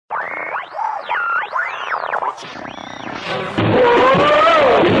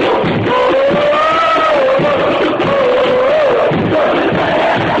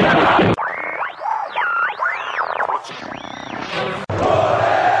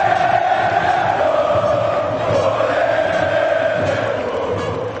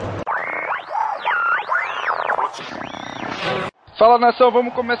Fala, nação,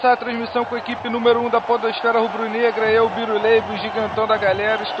 vamos começar a transmissão com a equipe número 1 da Podosfera Rubro-Negra. Eu, Biruleibe, o gigantão da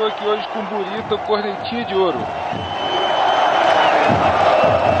galera. Estou aqui hoje com o Burita, o cornetinha de ouro.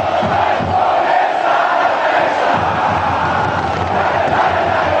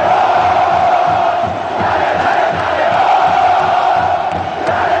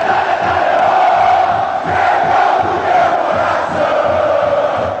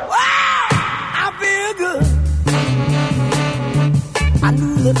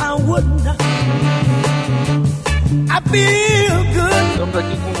 Estamos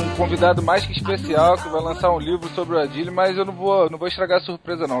aqui com um convidado mais que especial que vai lançar um livro sobre o Adílio, mas eu não vou estragar a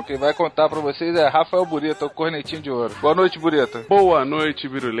surpresa não. Quem vai contar pra vocês é Rafael Burita, o cornetinho de ouro. Boa noite, Burita. Boa noite,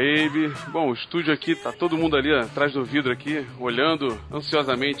 Biruleibe. Bom, o estúdio aqui, tá todo mundo ali atrás do vidro aqui, olhando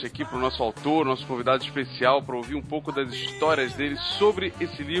ansiosamente aqui pro nosso autor, nosso convidado especial, para ouvir um pouco das histórias dele sobre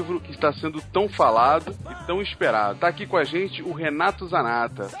esse livro que está sendo tão falado e tão esperado. Tá aqui com a gente o Renato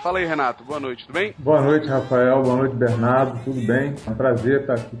Zanata. Fala aí, Renato. Boa noite, tudo bem? Boa noite, Rafael. Boa noite, Bernardo. Tudo bem? É um prazer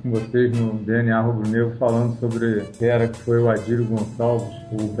estar aqui com vocês no DNA Rubro-Negro falando sobre a fera que foi o Adílio Gonçalves,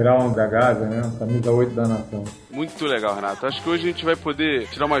 o Brown da Gávea, né? Camisa 8 da nação. Muito legal, Renato. Acho que hoje a gente vai poder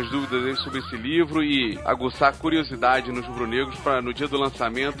tirar umas dúvidas aí sobre esse livro e aguçar a curiosidade nos rubro-negros para no dia do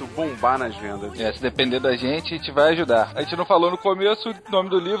lançamento bombar nas vendas. Se depender da gente, a gente vai ajudar. A gente não falou no começo o nome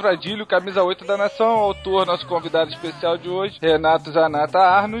do livro, Adílio, Camisa 8 da Nação. Autor, nosso convidado especial de hoje, Renato Zanata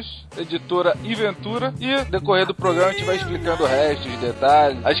Arnos, editora Iventura. E no decorrer do programa a gente vai explicando o resto, os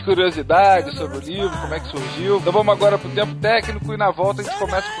detalhes, as curiosidades sobre o livro, como é que surgiu. Então vamos agora pro tempo técnico e na volta a gente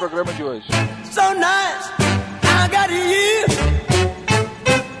começa o programa de hoje. So nice, I got you.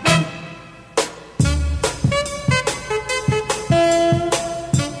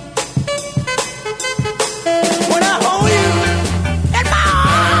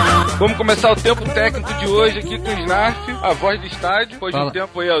 Vamos começar o tempo técnico de hoje aqui com o Snarf, a voz do estádio. Depois de um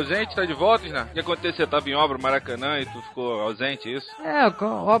tempo aí ausente, tá de volta, Snarf? O que aconteceu? Você tava em obra Maracanã e tu ficou ausente, isso?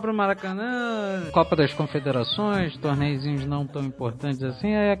 Obra Maracanã, Copa das Confederações, torneizinhos não tão importantes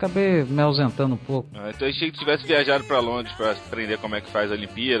assim, aí acabei me ausentando um pouco. Então eu achei que tu tivesse viajado pra Londres pra aprender como é que faz a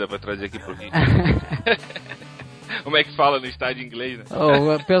Olimpíada, pra trazer aqui pro Rio. Como é que fala no estádio inglês, né?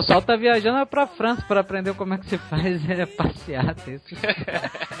 O pessoal tá viajando pra França pra aprender como é que se faz passeata. Isso.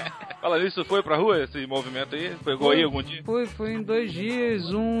 Fala nisso, foi pra rua esse movimento aí? Pegou aí algum dia? Fui em 2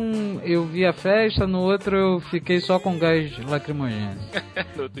 dias. Um eu vi a festa, no outro eu fiquei só com gás lacrimogêneo.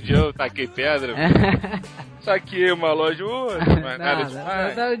 No outro dia eu taquei pedra. Saquei uma loja, mas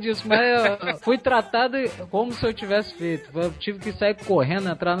nada disso. Mas eu fui tratado como se eu tivesse feito. Eu tive que sair correndo,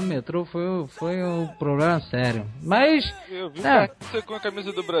 entrar no metrô. Foi um problema sério. Mas... Eu vi você com a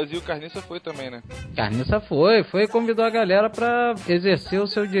camisa do Brasil, o Carniça foi também, né? Carniça foi convidou a galera pra exercer o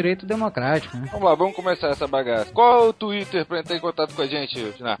seu direito democrático, né? Vamos lá, vamos começar essa bagaça. Qual é o Twitter pra entrar em contato com a gente,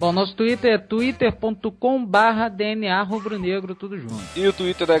 Gina? Bom, nosso Twitter é twitter.com/DNA Rubro-Negro, tudo junto. E o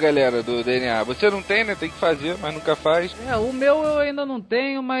Twitter da galera do DNA? Você não tem, né? Tem que fazer, mas nunca faz. O meu eu ainda não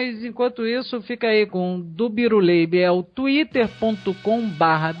tenho, mas enquanto isso, fica aí com do Biruleibe, é o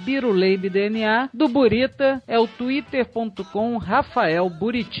twitter.com/BiruleibeDNA. Do Burita é o twitter.com Rafael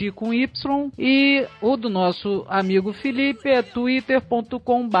Buriti com Y. E o do nosso amigo Felipe é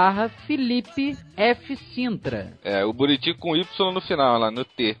twitter.com/Felipe F. Sintra. O Buriti com Y no final, lá no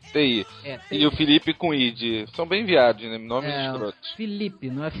T, TI. E o Felipe com I, são bem viados, né? Nomes escrotos. Felipe,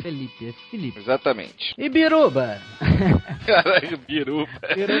 não é Felipe, é Felipe. Exatamente. E Biruba? Caralho, Biruba.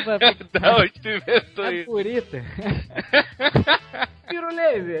 Biruba da onde tu inventou isso? Burita.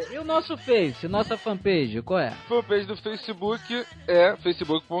 Biruleibe, e o nosso Face, nossa fanpage, qual é? A fanpage do Facebook é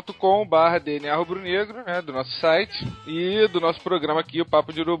facebook.com/DNA Rubro-Negro, né, do nosso site, e do nosso programa aqui, o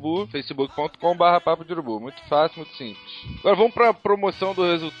Papo de Urubu, facebook.com/Papo de Urubu. Muito fácil, muito simples. Agora vamos pra promoção do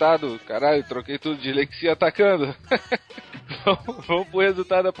resultado. Caralho, troquei tudo de dislexia atacando. Vamos pro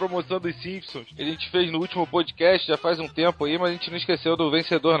resultado da promoção dos Simpsons, que a gente fez no último podcast, já faz um tempo aí, mas a gente não esqueceu do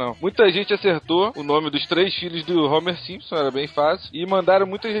vencedor, não. Muita gente acertou o nome dos 3 filhos do Homer Simpson, era bem fácil, e mandaram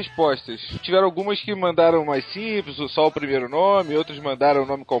muitas respostas. Tiveram algumas que mandaram mais simples, só o primeiro nome, outros mandaram o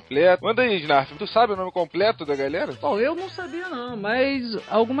nome completo. Manda aí, Snarf, tu sabe o nome completo da galera? Bom, eu não sabia não, mas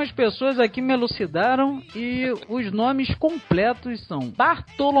algumas pessoas aqui me elucidaram e os nomes completos são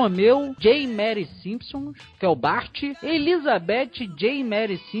Bartolomeu J. Mary Simpson, que é o Bart, Elizabeth Elizabeth J.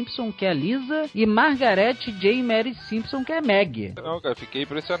 Mary Simpson, que é Lisa, e Margaret J. Mary Simpson, que é Meg. Não, cara, fiquei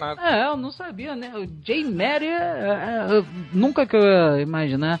impressionado. Eu não sabia, né? O J. Mary, nunca que eu ia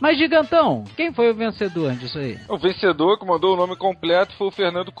imaginar. Mas, Gigantão, quem foi o vencedor disso aí? O vencedor que mandou o nome completo foi o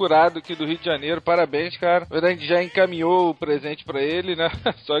Fernando Curado, aqui do Rio de Janeiro. Parabéns, cara. A gente já encaminhou o presente pra ele, né?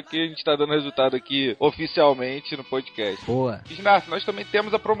 Só que a gente tá dando resultado aqui oficialmente no podcast. Boa. Ignacio, nós também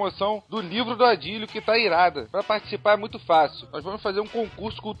temos a promoção do livro do Adílio, que tá irada. Pra participar é muito fácil. Nós vamos fazer um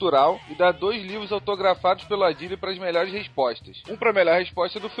concurso cultural e dar 2 livros autografados pelo Adílio para as melhores respostas. Um pra melhor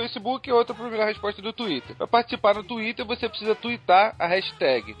resposta do Facebook e outro pra melhor resposta do Twitter. Pra participar no Twitter, você precisa tweetar a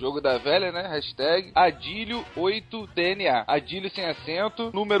hashtag Jogo da Velha, né? Hashtag Adílio8DNA. Adílio sem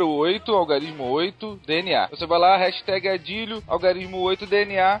acento, número 8, algarismo 8, DNA. Você vai lá, hashtag Adílio, algarismo 8,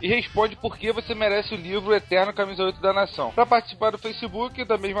 DNA e responde por que você merece o livro Eterno Camisa 8 da Nação. Pra participar do Facebook,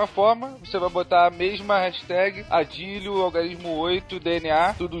 da mesma forma, você vai botar a mesma hashtag Adílio, algarismo 8,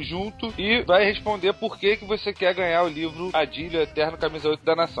 DNA, tudo junto, e vai responder por que você quer ganhar o livro Adílio, Eterno Camisa 8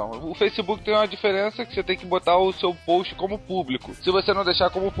 da Nação. O Facebook tem uma diferença que você tem que botar o seu post como público. Se você não deixar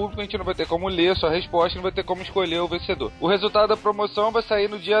como público, a gente não vai ter como ler a sua resposta, não vai ter como escolher o vencedor. O resultado da promoção vai sair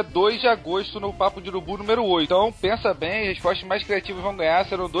no dia 2 de agosto no Papo de Urubu número 8. Então, pensa bem, as respostas mais criativas vão ganhar.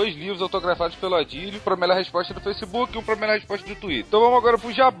 Serão 2 livros autografados pelo Adílio, para a melhor resposta do Facebook e um para a melhor resposta do Twitter. Então vamos agora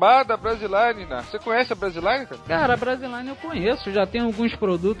pro jabá da Brasiline, né? Você conhece a Brasiline, cara? Cara, a Brasiline eu conheço, já tem alguns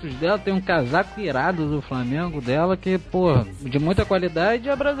produtos dela, tem um casaco irado do Flamengo dela, que, pô, de muita qualidade.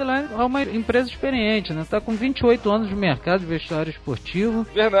 A Brasiline é uma empresa experiente, né? Tá com 28 anos de mercado de vestuário esportivo.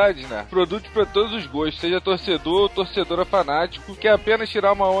 Verdade, né? Produtos para todos os gostos, seja torcedor ou torcedora fanático, quer apenas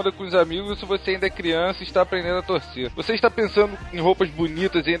tirar uma onda com os amigos. Se você ainda é criança e está aprendendo a torcer. Você está pensando em roupas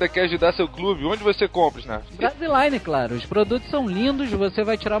bonitas e ainda quer ajudar seu clube? Onde você compra, né? Brasiline, claro. Os produtos são lindos, você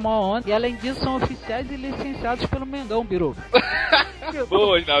vai tirar uma onda. E além disso, são oficiais e licenciados pelo Mengão, Biru.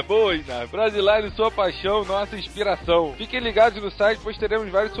 Boa, Iná, boa, Iná. Brasiline, sua paixão, nossa inspiração. Fiquem ligados no site, pois teremos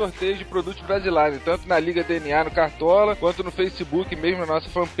vários sorteios de produtos Brasiline, tanto na Liga DNA no Cartola, quanto no Facebook mesmo, na nossa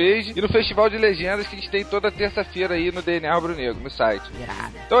fanpage, e no Festival de Legendas que a gente tem toda terça-feira aí no DNA Rubro Negro, no site.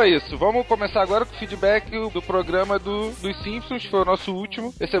 Então é isso, vamos começar agora com o feedback do programa dos Simpsons, foi o nosso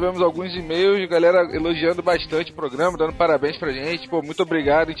último. Recebemos alguns e-mails, galera elogiando bastante o programa, dando parabéns pra gente. Pô, muito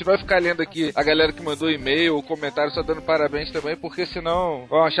obrigado. A gente não vai ficar lendo aqui a galera que mandou e-mail ou comentário só dando parabéns também, porque senão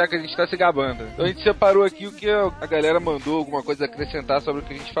vão achar que a gente tá se gabando. Então a gente separou aqui o que a galera mandou, alguma coisa a acrescentar sobre o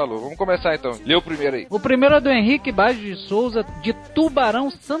que a gente falou. Vamos começar então. Lê o primeiro aí. O primeiro é do Henrique Baggio de Souza, de Tubarão,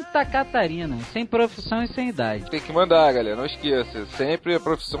 Santa Catarina. Sem profissão e sem idade. Tem que mandar, galera. Não esqueça. Sempre a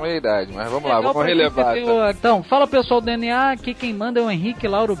profissão e a idade. Mas vamos lá, vamos relevar. Tá? Então, fala pessoal do DNA, aqui quem manda é o Henrique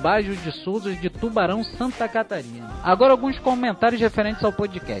Lauro Baggio de Souza, de Tubarão, Santa Catarina. Agora alguns comentários referentes ao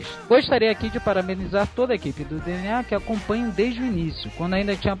podcast. Gostaria aqui de parabenizar toda a equipe do DNA que acompanho desde o início, quando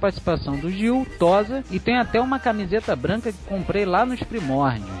ainda tinha a participação do Gil, Tosa, e tem até uma camiseta branca que comprei lá nos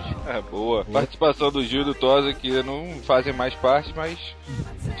primórdios. Boa. Participação do Gil e do Tosa, que não fazem mais parte, mas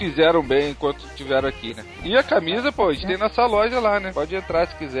fizeram bem enquanto estiveram aqui, né? E a camisa, pô, a gente tem nossa loja lá, né? Pode entrar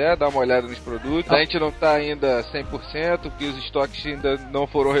se quiser, dar uma olhada nos produtos. A gente não tá ainda 100%, porque os estoques ainda não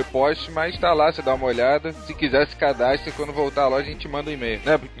foram repostos, mas tá lá, você dá uma olhada. Se quiser, se cadastre, quando voltar à loja a gente manda um e-mail,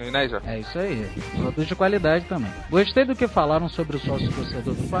 né, João? É isso aí, produto de qualidade também. Gostei do que falaram sobre o sócio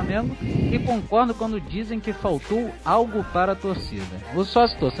torcedor do Flamengo e concordo quando dizem que faltou algo para a torcida. O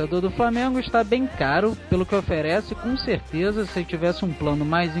sócio torcedor do Flamengo está bem caro pelo que oferece, com certeza se tivesse um plano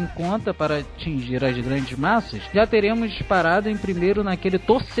mais em conta para atingir as grandes massas, já teríamos disparado em primeiro naquele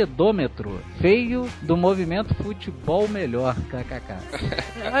torcedômetro feio do movimento futebol melhor, kkk.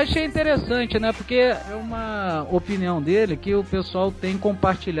 Achei interessante, né, porque é uma opinião dele que o pessoal tem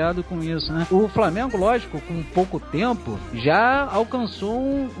compartilhado com isso, né. O Flamengo, lógico, com pouco tempo, já alcançou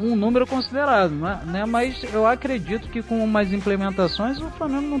um número considerável, né, mas eu acredito que com umas implementações o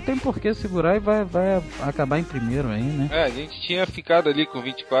Flamengo não tem por que segurar e vai acabar em primeiro aí, né. A gente tinha ficado ali com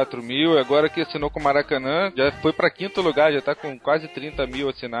 24 mil, agora que assinou com o Maracanã, já foi pra quinto lugar, já tá com quase 30 mil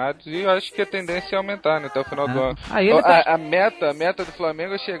assinados, e eu acho que a tendência é aumentar, né, até o final do ano. A meta do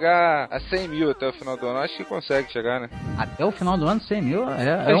Flamengo é chegar a 100 mil até o final do ano, acho que consegue chegar, né. Até o final do ano, 100 mil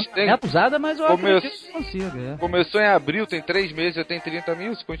é uma meta usada, mas eu acredito que consiga. Começou em abril, tem 3 meses, já tem 30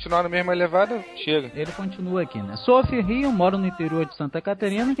 mil, se continuar na mesma elevada, chega. Ele continua aqui, né. Sou Rio, moro no interior de Santa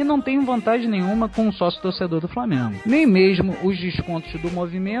Catarina e não tenho vantagem nenhuma com o sócio torcedor do Flamengo. Nem mesmo os descontos do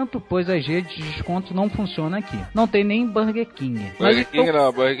movimento, pois as redes de desconto não funcionam aqui. Não tem nem Burger King. Burger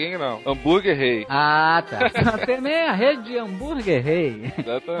King não. Hambúrguer Rei. Ah, tá. Tem nem a rede de Hambúrguer Rei.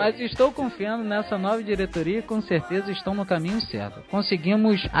 Exatamente. Mas estou confiando nessa nova diretoria e com certeza estão no caminho certo.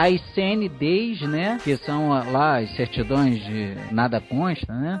 Conseguimos as CNDs, né? Que são lá as certidões de nada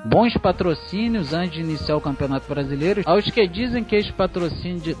consta, né? Bons patrocínios antes de iniciar o Campeonato Brasileiro. Aos que dizem que esse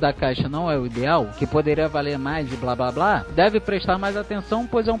patrocínio da Caixa não é o ideal, que poderia valer mais e blá blá blá, deve prestar mais atenção,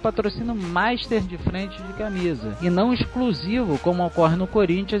 pois é um patrocínio master de frente de camisa e não exclusivo como ocorre no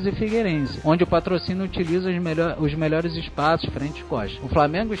Corinthians e Figueirense, onde o patrocínio utiliza os melhores espaços frente e costa. O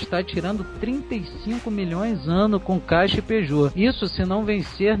Flamengo está tirando 35 milhões ano com Caixa e Peugeot. Isso se não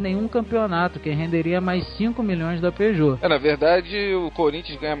vencer nenhum campeonato, que renderia mais 5 milhões da Peugeot. Na verdade, o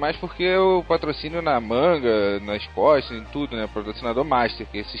Corinthians ganha mais porque o patrocínio na manga, nas costas, em tudo, né? Patrocinador master,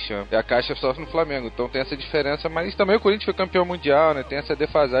 que se chama. E a Caixa sofre no Flamengo. Então tem essa diferença, mas também o Corinthians foi campeão mundial, né? Tem essa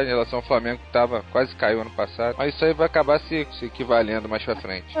defasagem em relação ao Flamengo, que quase caiu ano passado. Mas isso aí vai acabar se equivalendo mais pra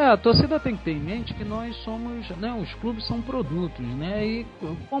frente. A torcida tem que ter em mente que nós somos, né? Os clubes são produtos, né? E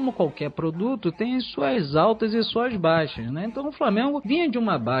como qualquer produto, tem suas altas e suas baixas, né? Então o Flamengo vinha de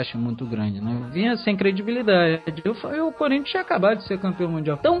uma baixa muito grande, né? Vinha sem credibilidade. E o Corinthians tinha acabado de ser campeão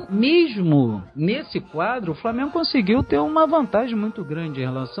mundial. Então, mesmo nesse quadro, o Flamengo conseguiu ter uma vantagem muito grande em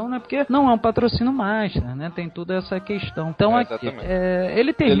relação, né? Porque não é um patrocínio master, né? Tem toda essa questão. Então, aqui,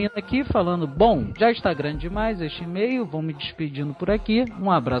 ele termina aqui falando, bom, já está grande demais este e-mail, vou me despedindo por aqui.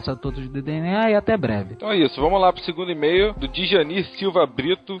 Um abraço a todos do DNA e até breve. Então é isso, vamos lá pro segundo e-mail do Djanir Silva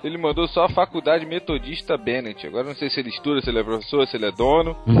Brito. Ele mandou só a Faculdade Metodista Bennett. Agora não sei se ele estuda, se ele é professor, se ele é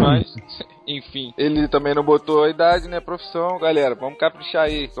dono, mas enfim, ele também não botou a idade, né, profissão. Galera, vamos caprichar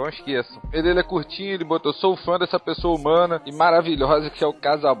aí, não esqueçam. Ele é curtinho, ele botou, sou fã dessa pessoa humana e maravilhosa que é o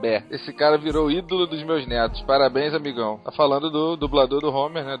Casalbert. Esse cara virou ídolo dos meus netos. Parabéns, amigão. Tá falando do dublador do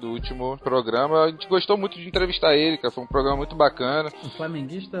Homer, né, do último programa. A gente gostou muito de entrevistar ele, cara, foi um programa muito bacana. Um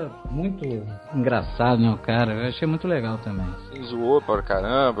flamenguista muito engraçado, né, o cara. Eu achei muito legal também. Se zoou para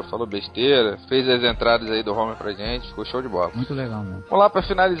caramba, falou besteira, fez as entradas aí do Homer pra gente, ficou show de bola. Muito legal, né? Vamos lá, pra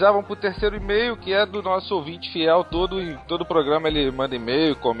finalizar, vamos pro terceiro e-mail, que é do nosso ouvinte fiel, todo programa ele manda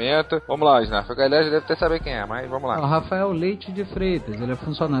e-mail, comenta. Vamos lá, Snarf, a galera já deve até saber quem é, mas vamos lá. O Rafael Leite de Freitas, ele é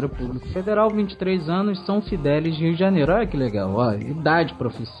funcionário público federal, 23 anos, São Fidélis, Rio de Janeiro. Olha que legal, ó, idade,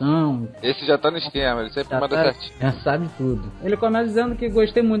 profissão. Esse já tá no esquema, ele sempre manda certinho. Já sabe tudo. Ele começa dizendo que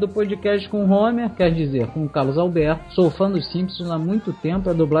gostei muito do podcast com o Homer, quer dizer, com o Carlos Alberto. Sou fã dos Simpsons há muito tempo,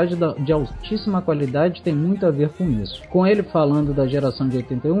 a dublagem de altíssima qualidade tem muito a ver com isso. Com ele falando da geração de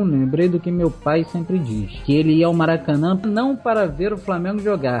 81, lembrei do que meu pai sempre diz, que ele ia ao Maracanã não para ver o Flamengo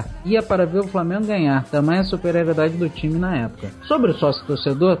jogar, ia para ver o Flamengo ganhar, tamanha a superioridade do time na época. Sobre o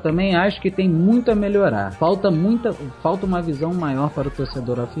sócio-torcedor, também acho que tem muito a melhorar. Falta uma visão maior para o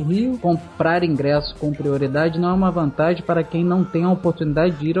torcedor off-Rio. Comprar ingresso com prioridade não é uma vantagem para quem não tem a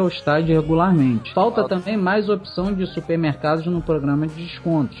oportunidade de ir ao estádio regularmente. Falta também mais opção de supermercados no programa de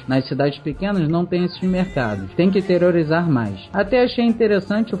descontos. Nas cidades pequenas não tem esses mercados. Tem que interiorizar mais. Até achei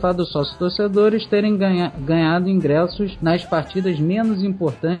interessante o fato dos sócios-torcedores terem ganhado ingressos nas partidas menos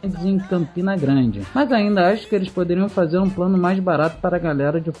importantes em Campina Grande. Mas ainda acho que eles poderiam fazer um plano mais barato para a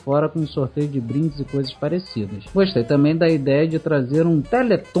galera de fora, com sorteio de brindes e coisas parecidas. Gostei também da ideia de trazer um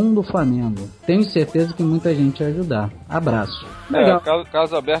Teleton do Flamengo. Tenho certeza que muita gente ia ajudar. Abraço. Legal. O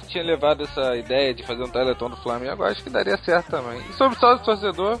Carlos Alberto tinha levado essa ideia de fazer um Teleton do Flamengo, agora acho que daria certo também. E sobre o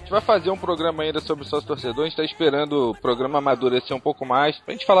sócio-torcedor, a gente vai fazer um programa ainda sobre o sócio-torcedor, a gente tá esperando o programa amadurecer um pouco mais,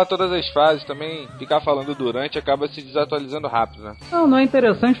 pra gente falar todas as fases, também ficar falando durante, acaba se desatualizando rápido, né? Não é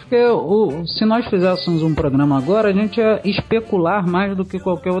interessante porque se nós fizéssemos um programa agora, a gente ia especular mais do que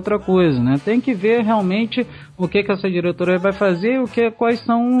qualquer outra coisa, né? Tem que ver realmente o que essa diretoria vai fazer, quais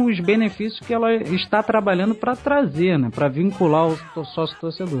são os benefícios que ela está trabalhando para trazer, né? Para vincular o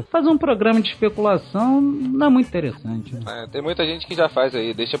sócio-torcedor. Fazer um programa de especulação não é muito interessante. Né? Tem muita gente que já faz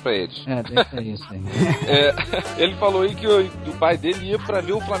aí, deixa pra eles. Deixa isso aí. Ele falou aí que o pai dele ia pra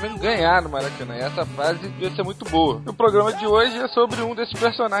ver o Flamengo ganhar no Maracanã. E essa frase devia ser muito boa. E o programa de hoje é sobre um desses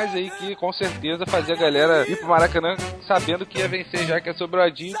personagens aí que com certeza fazia a galera ir pro Maracanã sabendo que ia vencer, já que é sobre o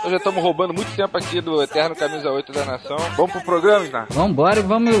Adinho. Nós já estamos roubando muito tempo aqui do Eterno Camisa 8 da Nação. Vamos pro programa, Snar? Vamos embora e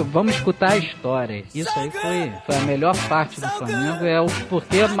vamos escutar a história. Isso aí foi a melhor parte do Flamengo,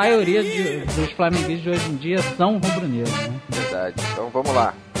 porque a maioria dos flamenguistas de hoje em dia são rubro-negros, né? Verdade. Então vamos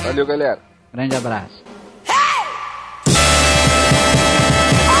lá. Valeu, galera. Grande abraço.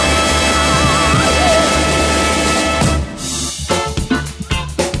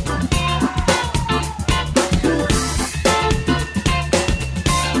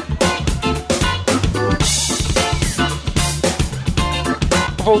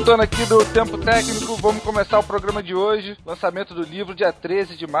 voltando aqui do tempo técnico, vamos começar o programa de hoje. Lançamento do livro dia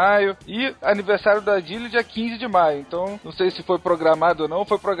 13 de maio e aniversário da Adílio dia 15 de maio. Então, não sei se foi programado ou não.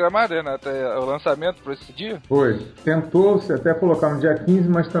 Foi programado, Renato, o lançamento para esse dia? Foi. Tentou-se até colocar no dia 15,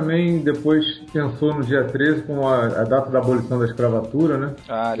 mas também depois pensou no dia 13 com a data da abolição da escravatura, né?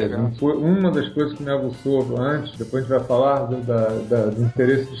 Ah, legal. Foi uma das coisas que me aguçou antes, depois a gente vai falar do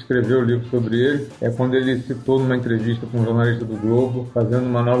interesse de escrever o livro sobre ele, é quando ele citou numa entrevista com um jornalista do Globo, fazendo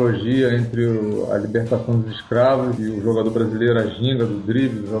uma analogia entre a libertação dos escravos e o jogador brasileiro, a ginga do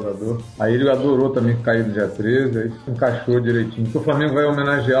drible do jogador. Aí ele adorou também cair no dia 13, aí se encaixou direitinho. Porque o Flamengo vai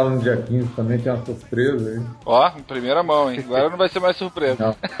homenageá-lo no dia 15, também tem uma surpresa aí. Ó, em primeira mão, hein? Agora não vai ser mais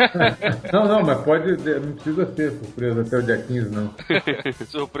surpresa. Não, mas não precisa ser surpresa até o dia 15, não.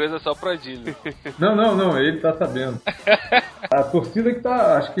 Surpresa só pra Adílio. Não, ele tá sabendo. A torcida que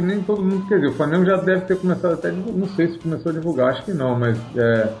tá, acho que nem todo mundo quer dizer. O Flamengo já deve ter começado até, não sei se começou a divulgar, acho que não, mas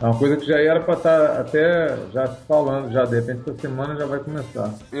é uma coisa que já era pra estar até já falando, já de repente essa semana já vai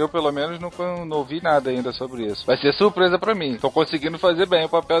começar. Eu, pelo menos, não ouvi nada ainda sobre isso. Vai ser surpresa pra mim. Tô conseguindo fazer bem o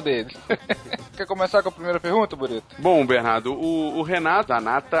papel dele. Quer começar com a primeira pergunta, Burito? Bom, Bernardo, o Renato da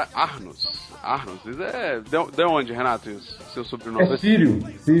Nata Arnos, isso é... De onde, Renato, isso? Seu sobrenome? É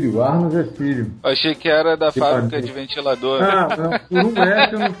Sírio, Arnos é Sírio. Achei que era da fábrica de ventilador. Não, por um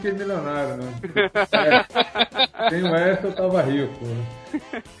S eu não fiquei milionário, não. Sem um S eu tava rico,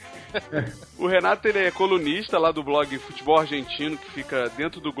 né? O Renato, ele é colunista lá do blog Futebol Argentino, que fica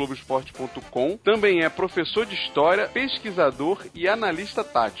dentro do Globoesporte.com. Também é professor de história, pesquisador e analista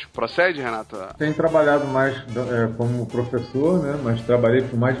tático. Procede, Renato? Tenho trabalhado mais como professor, né? Mas trabalhei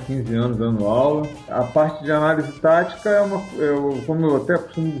por mais de 15 anos dando aula. A parte de análise tática como eu até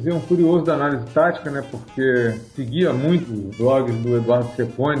costumo dizer, um curioso da análise tática, né? Porque seguia muito os blogs do Eduardo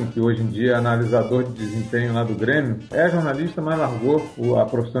Cepone, que hoje em dia é analisador de desempenho lá do Grêmio. É jornalista, mas largou a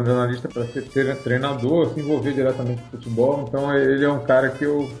profissão de jornalista para ser treinador, se envolver diretamente com futebol. Então ele é um cara que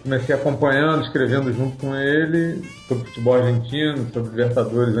eu comecei acompanhando, escrevendo junto com ele sobre futebol argentino, sobre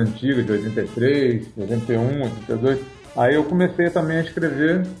Libertadores antigos de 83, 81, 82. Aí eu comecei também a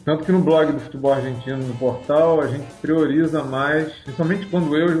escrever, tanto que no blog do Futebol Argentino, no portal, a gente prioriza mais, principalmente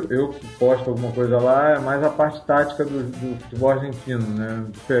quando eu posto alguma coisa lá, é mais a parte tática do futebol argentino, né?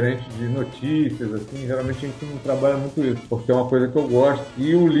 Diferente de notícias, assim, geralmente a gente não trabalha muito isso, porque é uma coisa que eu gosto.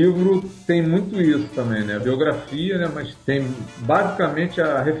 E o livro tem muito isso também, né? A biografia, né? Mas tem, basicamente,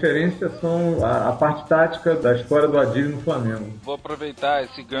 a referência são a parte tática da história do Adílio no Flamengo. Vou aproveitar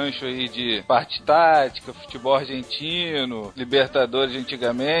esse gancho aí de parte tática, futebol argentino, Libertadores de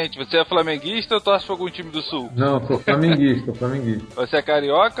antigamente. Você é flamenguista ou torce para algum time do Sul? Não, sou flamenguista, Você é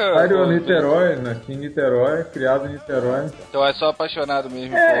carioca? Niterói, nasci em Niterói, criado em Niterói. Então é só apaixonado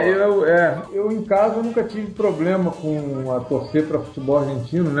mesmo. Eu em casa nunca tive problema com a torcer para futebol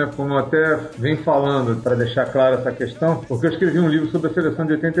argentino, né? Como eu até vem falando, para deixar clara essa questão, porque eu escrevi um livro sobre a seleção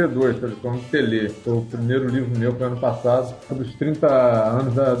de 82, seleção de Pelé. Foi o primeiro livro meu, foi ano passado, sobre os 30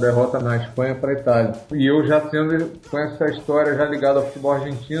 anos da derrota na Espanha para a Itália. E eu já com essa história já ligada ao futebol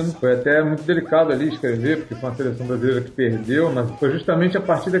argentino, foi até muito delicado ali escrever, porque foi uma seleção brasileira que perdeu, mas foi justamente a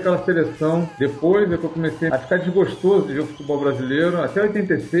partir daquela seleção, depois é que eu comecei a ficar desgostoso de ver o futebol brasileiro. Até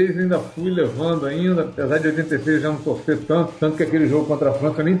 86 ainda fui levando ainda, apesar de 86 já não torcer tanto que aquele jogo contra a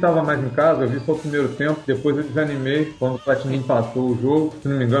França eu nem estava mais em casa, eu vi só o primeiro tempo, depois eu desanimei quando o Platini empatou o jogo, se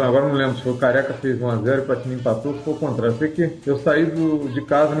não me engano, agora não lembro se foi o Careca fez 1-0 e o Platini empatou, se foi o contrário. Eu sei que eu saí de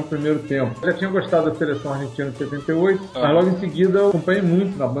casa no primeiro tempo. Eu já tinha gostado da seleção argentina de 78, mas logo em seguida eu acompanhei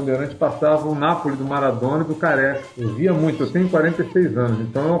muito. Na Bandeirante passava o Napoli do Maradona e do Careca. Eu via muito, eu tenho 46 anos,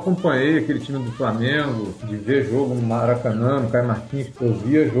 então eu acompanhei aquele time do Flamengo, de ver jogo no Maracanã, no Caio Martins. Eu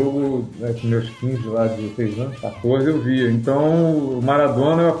via jogo com meus 15 lá, 16 anos, 14 eu via. Então o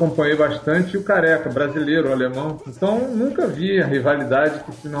Maradona eu acompanhei bastante e o Careca, brasileiro, o alemão. Então nunca vi a rivalidade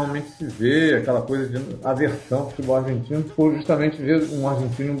que finalmente se vê, aquela coisa de aversão ao futebol argentino, por justamente ver um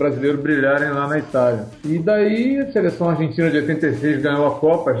argentino e um brasileiro brilharem lá na Itália. E daí a seleção argentina de 86 ganhou a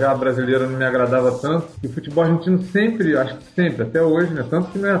Copa, já a brasileira não me agradava tanto. E o futebol argentino sempre, acho que sempre, até hoje, né?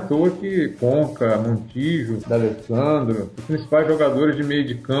 Tanto que não é à toa que Conca, Montijo, D'Alessandro, os principais jogadores de meio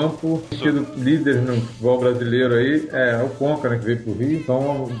de campo, sido líderes no futebol brasileiro aí, é o Conca, né, que veio pro Rio.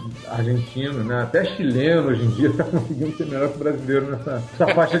 Então, argentino, né? Até chileno hoje em dia está conseguindo ser melhor que o brasileiro nessa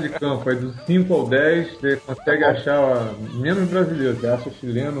faixa de campo. Aí dos 5 ao 10, você consegue achar menos brasileiro, você acha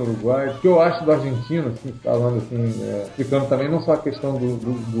chileno, uruguai. O que eu acho do argentino, assim, falando assim, explicando também não só a questão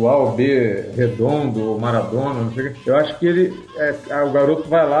do A ou B redondo, ou Maradona, não sei o que. Eu acho que o garoto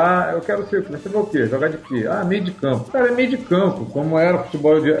vai lá, eu quero ser, você vai o quê? Jogar de quê? Meio de campo. Cara, é meio de campo, como era o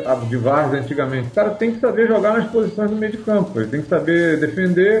futebol de várzea antigamente. O cara tem que saber jogar nas posições do meio de campo, ele tem que saber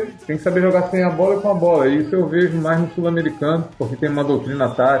defender, tem que saber jogar sem a bola e com a bola. E isso eu vejo mais no sul-americano, porque tem uma doutrina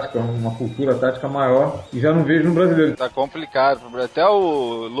tática, uma cultura tática maior, e já não vejo no brasileiro. Tá complicado. Até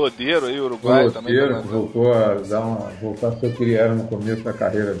o Lodeiro aí, o uruguaio também. Voltou a ser o que ele era no começo da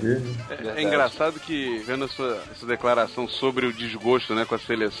carreira dele. É engraçado que, vendo a sua declaração sobre o desgosto, né, com a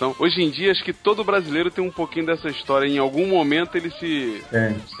seleção, hoje em dia acho que todo brasileiro tem um pouquinho dessa história. Em algum momento ele se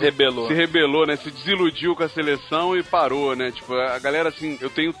rebelou, né? Se desiludiu com a seleção e parou, né? Tipo, a galera, assim, eu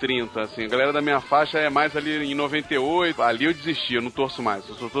tenho 30, assim, a galera da minha faixa é mais ali em 98, ali eu desisti, eu não torço mais,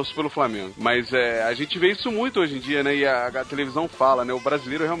 eu só torço pelo Flamengo. Mas a gente vê isso muito hoje em dia, né? E a televisão fala, né? O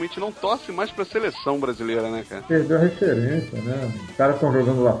brasileiro realmente não torce mais pra seleção brasileira, né, cara? Perdeu a referência, né? Os caras estão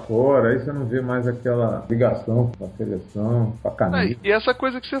jogando lá fora, aí você não vê mais aquela ligação com a seleção, com a camisa. E essa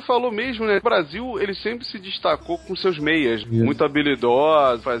coisa que você falou mesmo, né? O Brasil, ele sempre se destacou com seus meias, Isso. muito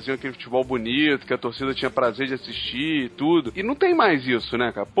habilidosos, faziam aquele futebol bonito, que a torcida tinha prazer de assistir e tudo. E não tem mais isso,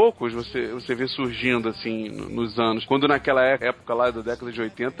 né, cara? Poucos você vê surgindo, assim, nos anos. Quando naquela época lá da década de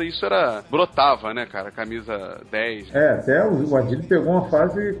 80, isso brotava, né, cara? Camisa 10. Até o Adílio pegou uma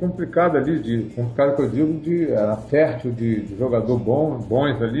fase complicada ali, complicada que eu digo, fértil de jogador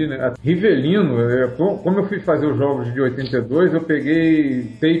bons ali, né? Rivelino, como eu fui fazer os jogos de 82, eu peguei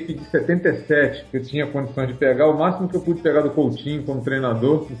tape de 77, que eu tinha condições de pegar, o máximo que eu pude pegar do Coutinho como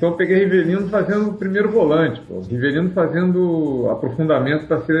treinador. Então eu peguei Rivelino fazendo o primeiro volante, Rivelino fazendo aprofundamento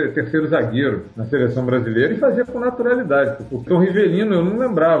para ser terceiro zagueiro na seleção brasileira e fazia com naturalidade. Porque o Rivelino eu não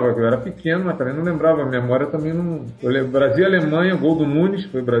lembrava, eu era pequeno, mas também não lembrava, a memória também não... Brasil e Alemanha, gol do Nunes,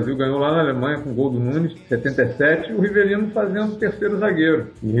 o Brasil ganhou lá na Alemanha com gol do Nunes, 77, e o Rivelino fazendo terceiro zagueiro.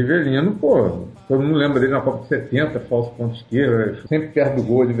 E Rivelino, todo mundo lembra dele na Copa de 70, falso ponto esquerdo, sempre perto do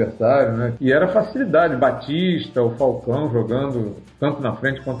gol adversário, né? E era facilidade, Batista, o Falcão jogando tanto na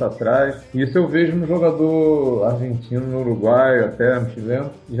frente quanto atrás. E isso eu vejo no jogador argentino, no Uruguai, até no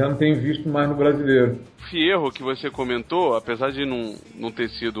chileno, e já não tenho visto mais no brasileiro. Fierro, que você comentou, apesar de não ter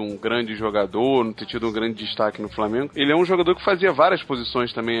sido um grande jogador, não ter tido um grande destaque no Flamengo, ele é um jogador que fazia várias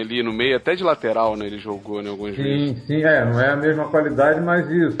posições também ali no meio, até de lateral, né? Ele jogou, né, algumas vezes. Sim, não é a mesma qualidade, mas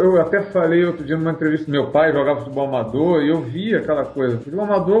isso. Eu até falei outro dia numa entrevista, meu pai jogava futebol amador e eu via aquela coisa. Futebol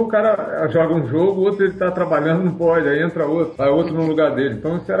amador, o cara joga um jogo, o outro ele tá trabalhando, não pode, aí entra outro, vai outro no lugar dele.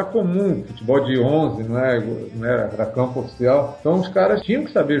 Então isso era comum, futebol de 11, não era campo oficial. Então os caras tinham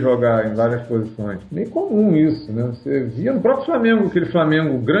que saber jogar em várias posições. Meio comum isso, né? Você via no próprio Flamengo, aquele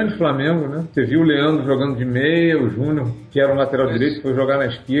Flamengo, o grande Flamengo, né? Você viu o Leandro jogando de meia, o Júnior, que era um lateral direito, foi jogar na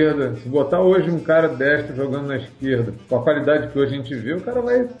esquerda. Se botar hoje um cara destro jogando na esquerda, com a qualidade que hoje a gente vê, o cara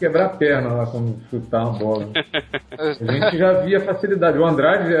vai quebrar a perna lá quando chutar uma bola. A gente já via facilidade. O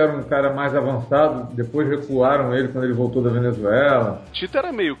Andrade era um cara mais avançado, depois recuaram ele quando ele voltou da Venezuela. Tito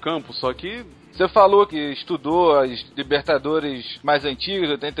era meio campo, só que... Você falou que estudou as Libertadores mais antigas,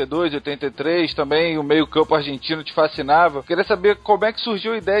 82, 83, também o meio-campo argentino te fascinava. Queria saber como é que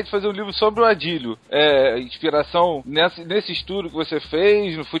surgiu a ideia de fazer um livro sobre o Adílio. Inspiração nesse estudo que você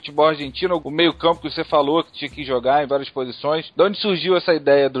fez no futebol argentino, o meio-campo que você falou que tinha que jogar em várias posições. De onde surgiu essa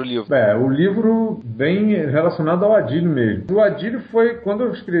ideia do livro? O livro vem relacionado ao Adílio mesmo. O Adílio foi, quando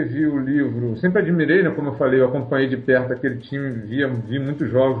eu escrevi o livro, sempre admirei, né, como eu falei, eu acompanhei de perto aquele time, vi muitos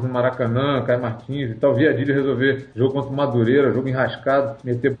jogos no Maracanã, Martins e tal, via Adílio resolver jogo contra o Madureira, jogo enrascado,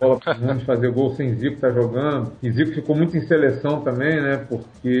 meter bola para Nunes, fazer gol sem Zico tá jogando. E Zico ficou muito em seleção também, né?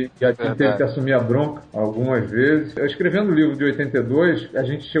 Porque Adílio teve que assumir a bronca algumas vezes. Escrevendo o livro de 82, a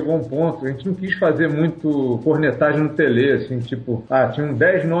gente chegou a um ponto, a gente não quis fazer muito cornetagem no tele, assim, tipo, tinham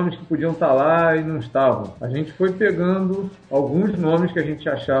 10 nomes que podiam estar lá e não estavam. A gente foi pegando alguns nomes que a gente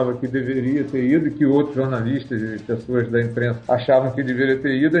achava que deveria ter ido e que outros jornalistas e pessoas da imprensa achavam que deveria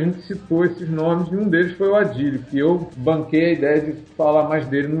ter ido, a gente citou esses nomes e um deles foi o Adílio, que eu banquei a ideia de falar mais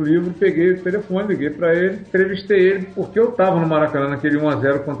dele no livro, peguei o telefone, liguei para ele, entrevistei ele, porque eu estava no Maracanã naquele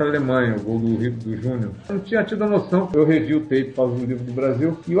 1-0 contra a Alemanha, o gol do Júnior. Eu não tinha tido a noção, eu revi o tape para o livro do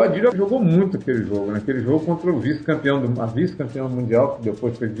Brasil, e o Adílio jogou muito aquele jogo, naquele jogo contra o a vice-campeão mundial, que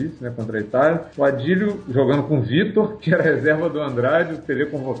depois foi vice, né, contra a Itália. O Adílio jogando com o Vitor, que era reserva do Andrade, o Tele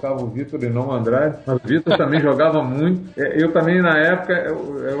convocava o Vitor e não o Andrade, mas o Vitor também jogava muito. Eu também, na época,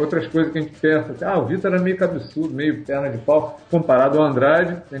 outras coisas que a gente dispersa. O Vitor era meio cabeçudo, meio perna de pau. Comparado ao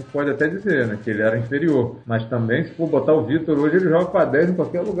Andrade, a gente pode até dizer, né, que ele era inferior. Mas também, se for botar o Vitor hoje, ele joga pra 10 em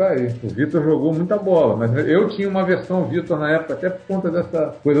qualquer lugar aí. O Vitor jogou muita bola, mas eu tinha uma versão Vitor na época, até por conta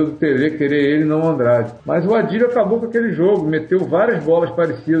dessa coisa do Tele querer ele, não o Andrade. Mas o Adílio acabou com aquele jogo, meteu várias bolas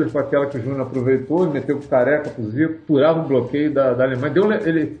parecidas com aquela que o Júnior aproveitou, ele meteu pro Careca, pro Zico, furava o bloqueio da Alemanha.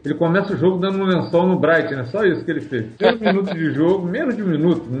 Ele começa o jogo dando um lençol no Brighton, né? Só isso que ele fez. 3 minutos de jogo, menos de um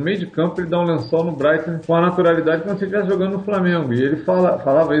minuto, no meio de campo ele dá um lençol no Brighton com a naturalidade como se estivesse jogando no Flamengo. E ele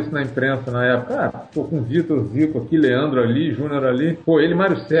falava isso na imprensa na época. Com o Vitor, Zico aqui, Leandro ali, Júnior ali. Ele e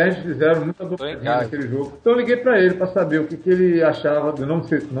Mário Sérgio fizeram muita boa naquele jogo. Então eu liguei pra ele pra saber o que ele achava de não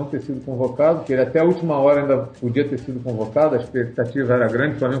ter sido convocado, porque ele até a última hora ainda podia ter sido convocado, a expectativa era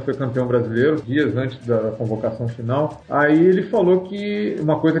grande, o Flamengo foi campeão brasileiro, dias antes da convocação final. Aí ele falou que,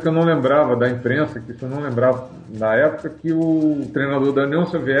 uma coisa que eu não lembrava da imprensa, que eu não lembrava na época, que o treinador da União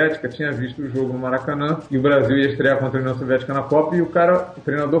Soviética tinha visto o jogo no Maracanã, e o Brasil ia estrear contra a União Soviética na Copa, e o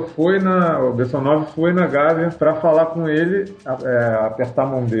treinador o Bessonov foi na Gávea pra falar com ele, apertar a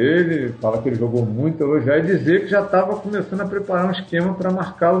mão dele, falar que ele jogou muito, elogiar e dizer que já estava começando a preparar um esquema para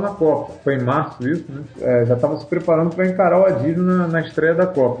marcá-lo na Copa. Foi em março isso, né? Já estava se preparando para encarar o Adílio na estreia da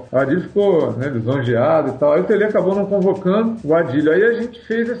Copa. O Adílio ficou, né, lisonjeado e tal. Aí o Tele acabou não convocando o Adílio. Aí a gente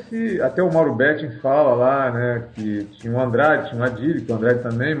fez até o Mauro Betting fala lá, né, que tinha o Andrade, tinha o Adílio, que o Andrade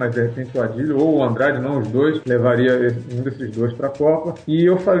também, mas de repente o Adílio ou o Andrade, não os dois, levaria um desses dois para a Copa. E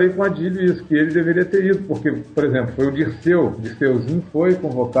eu falei com o Adílio isso, que ele deveria ter ido, porque, por exemplo, foi o Dirceuzinho foi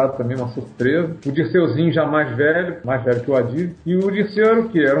convocado também, uma surpresa. O Dirceuzinho já mais velho que o Adílio. E o Dirceu era o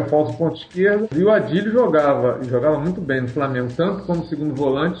quê? Era um falso ponto esquerdo. E o Adílio jogava muito bem no Flamengo, tanto como segundo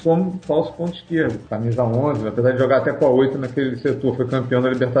volante, como falso ponto esquerdo. Camisa 11, apesar de jogar até com a 8 naquele setor, foi campeão da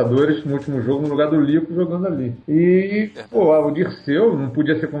Libertadores no último jogo, no lugar do Lico, jogando ali. E, o Dirceu não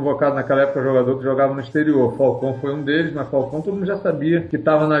podia ser convocado naquela época, jogador que jogava no exterior. Falcão foi um deles, mas Falcão todo mundo já sabia que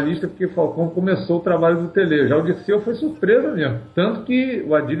estava na lista, porque Falcão começou o trabalho do Tele. Já o Dirceu foi surpresa mesmo. Tanto que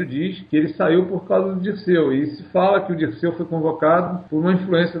o Adílio diz que ele saiu por causa do Dirceu. E se fala que o Dirceu foi convocado por uma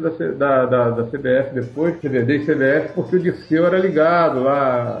influência da CBF depois, CBD e CBF, porque o Dirceu era ligado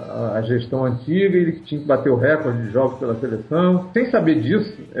lá à gestão antiga e ele tinha que bater o recorde de jogos pela seleção. Sem saber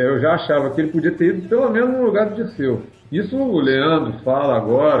disso, eu já achava que ele podia ter ido pelo menos no lugar do Dirceu. Isso o Leandro fala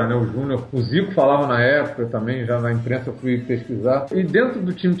agora, né? O Júnior, o Zico falava na época também, já na imprensa eu fui pesquisar. E dentro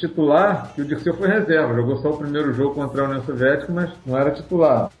do time titular, que o Dirceu foi reserva, jogou só o primeiro jogo contra a União Soviética, mas não era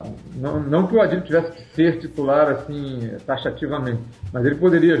titular. Não que o Adílio tivesse que ser titular assim, taxativamente, mas ele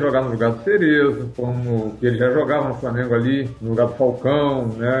poderia jogar no lugar do Cerezo, como ele já jogava no Flamengo ali, no lugar do Falcão,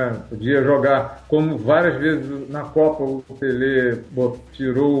 né? Podia jogar, como várias vezes na Copa o Tele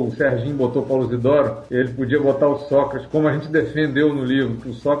tirou o Serginho, botou o Paulo Zidoro, ele podia botar o Sócrates, como a gente defendeu no livro, que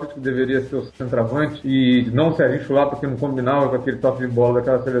o Sócrates que deveria ser o centroavante e não o Serginho Chulapa, porque não combinava com aquele toque de bola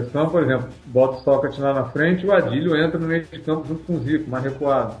daquela seleção, por exemplo, bota o Sócrates lá na frente e o Adílio entra no meio de campo junto com o Zico, mais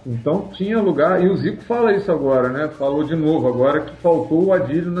recuado. Então tinha lugar, e o Zico fala isso agora, né? Falou de novo agora que faltou o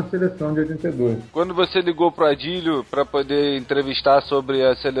Adílio na seleção de 82. Quando você ligou pro Adílio para poder entrevistar sobre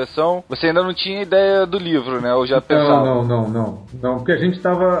a seleção, você ainda não tinha ideia do livro, né? Ou já pensava? Não, porque a gente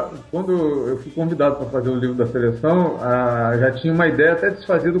estava, quando eu fui convidado para fazer o livro da seleção, já tinha uma ideia até de se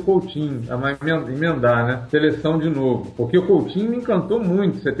fazer do Coutinho, emendar, né? Seleção de novo. Porque o Coutinho me encantou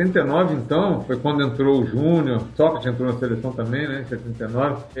muito. 79, então, foi quando entrou o Júnior, Sócrates entrou na seleção também, né? Em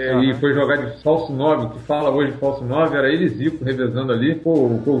 79. E foi jogar de falso 9, que fala hoje de falso 9, era ele e Zico revezando ali.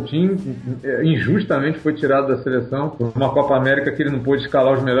 O Coutinho injustamente foi tirado da seleção por uma Copa América que ele não pôde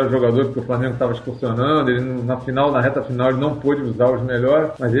escalar os melhores jogadores, porque o Flamengo estava excursionando. Ele, na reta final, ele não pôde usar os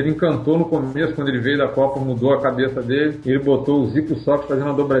melhores, mas ele encantou no começo, quando ele veio da Copa, mudou a cabeça dele. Ele botou o Zico e o Sócrates fazendo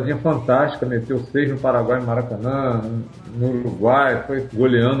uma dobradinha fantástica, meteu 6 no Paraguai, no Maracanã, no Uruguai, foi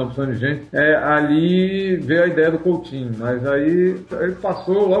goleando uma opção de gente. Ali veio a ideia do Coutinho, mas aí ele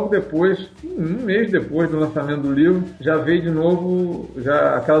passou logo depois, um mês depois do lançamento do livro, já veio de novo,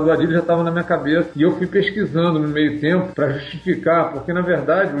 aquela do Adílio já estava na minha cabeça, e eu fui pesquisando no meio tempo para justificar, porque na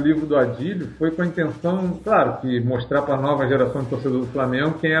verdade o livro do Adílio foi com a intenção, claro, que mostrar para a nova geração de torcedor do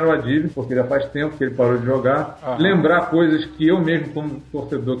Flamengo quem era o Adílio, porque já faz tempo que ele parou de jogar, lembrar coisas que eu mesmo, como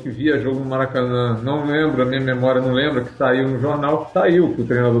torcedor que via jogo no Maracanã, não lembro, a minha memória não lembra, que saiu no jornal, que o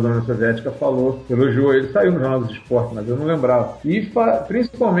treinador da União Soviética falou, elogiou ele, saiu no Jornal dos Esportes, mas eu não lembrava. E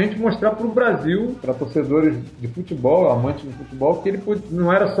principalmente mostrar para o Brasil, para torcedores de futebol, amantes de futebol, que ele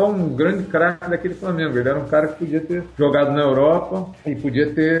não era só um grande craque daquele Flamengo, ele era um cara que podia ter jogado na Europa e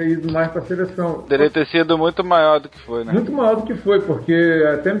podia ter ido mais para a seleção. Poderia ter sido muito maior do que foi, né? Muito maior do que foi, porque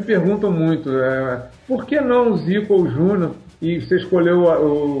até me perguntam muito, por que não o Zico ou o Júnior? e você escolheu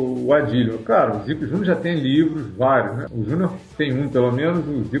o Adílio. Claro, o Zico Júnior já tem livros, vários, né? O Júnior tem um, pelo menos,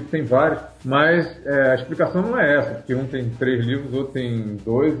 o Zico tem vários, mas a explicação não é essa, porque um tem 3 livros, outro tem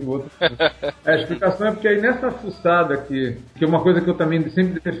 2 e o outro... A explicação é porque aí nessa fuçada que é uma coisa que eu também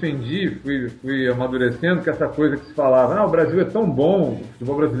sempre defendi, fui amadurecendo, que essa coisa que se falava, o Brasil é tão bom, o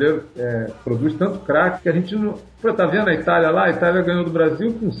futebol brasileiro produz tanto craque, que a gente não... Pô, tá vendo a Itália lá? A Itália ganhou do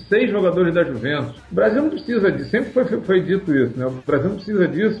Brasil com 6 jogadores da Juventus. O Brasil não precisa disso, sempre foi dito isso, né? O Brasil não precisa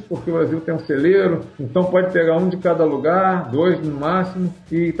disso porque o Brasil tem um celeiro, então pode pegar um de cada lugar, 2 no máximo,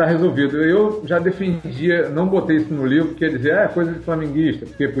 e tá resolvido. Eu já defendia, não botei isso no livro, porque ia dizer, é coisa de flamenguista,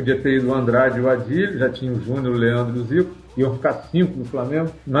 porque podia ter ido o Andrade e o Adílio, já tinha o Júnior, o Leandro e o Zico, iam ficar 5 no Flamengo,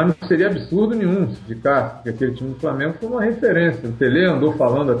 mas não seria absurdo nenhum se ficasse, porque aquele time do Flamengo foi uma referência. O Pelé andou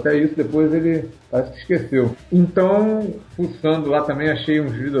falando até isso, depois ele parece que esqueceu. Então, fuçando lá também, achei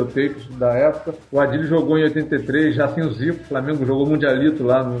uns videotapes da época. O Adílio jogou em 83, já sem o Zico. O Flamengo jogou Mundialito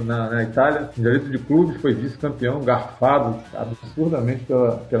lá na Itália, Mundialito de clubes, foi vice-campeão, garfado absurdamente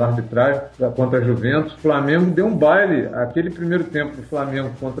pela arbitragem contra a Juventus. O Flamengo deu um baile, aquele primeiro tempo do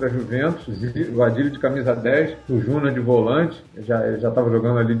Flamengo contra a Juventus, o Adílio de camisa 10, o Júnior de volante, já estava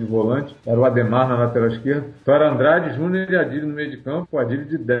jogando ali de volante, era o Ademar na lateral esquerda, então era Andrade, Júnior e Adílio no meio de campo. O Adílio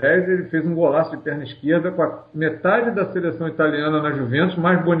de 10, ele fez um golaço de perna esquerda com a metade da seleção italiana na Juventus,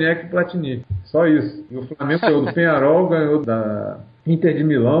 mais Bonetti e Platini, só isso. E o Flamengo ganhou do Peñarol, ganhou da Inter de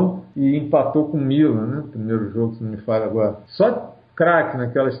Milão e empatou com o Milan, né? Primeiro jogo, se não me falha agora. Só craque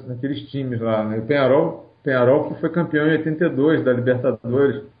naqueles times lá, né? O Peñarol que foi campeão em 82 da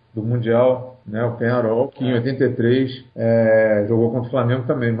Libertadores, do Mundial, né, o Peñarol, que em 83 jogou contra o Flamengo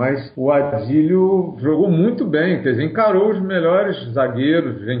também, mas o Adílio jogou muito bem, quer dizer, encarou os melhores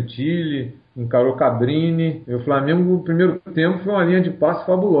zagueiros, Gentili, encarou Cabrini, e o Flamengo no primeiro tempo foi uma linha de passe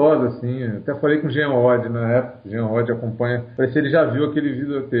fabulosa, assim. Eu até falei com o Jean Oddi na época, o Jean Oddi acompanha, parece que ele já viu aquele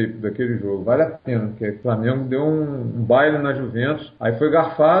videotape daquele jogo, vale a pena, porque o Flamengo deu um baile na Juventus, aí foi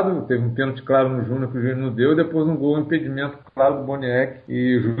garfado, teve um pênalti claro no Júnior que o juiz não deu, depois um gol, um impedimento claro do Boniek,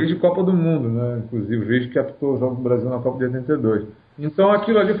 e juiz de Copa do Mundo, né, inclusive o juiz que apitou o jogo do Brasil na Copa de 82. Então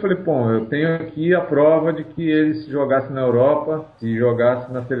aquilo ali eu falei, eu tenho aqui a prova de que ele, se jogasse na Europa, se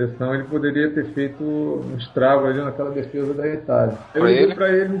jogasse na seleção, ele poderia ter feito um estrago ali naquela defesa da Itália. Eu liguei para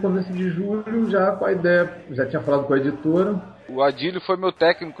ele no começo de julho, já com a ideia, já tinha falado com a editora. O Adílio foi meu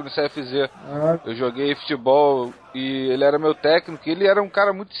técnico no CFZ. Eu joguei futebol e ele era meu técnico. Ele era um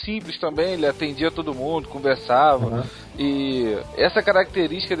cara muito simples também, ele atendia todo mundo, conversava. E essa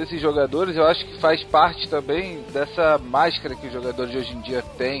característica desses jogadores, eu acho que faz parte também dessa máscara que os jogadores de hoje em dia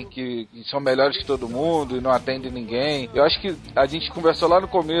têm, que são melhores que todo mundo e não atendem ninguém. Eu acho que a gente conversou lá no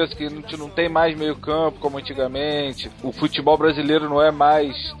começo que a gente não tem mais meio campo como antigamente. O futebol brasileiro não é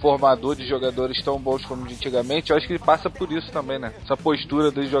mais formador de jogadores tão bons como de antigamente. Eu acho que ele passa por isso também, né? Essa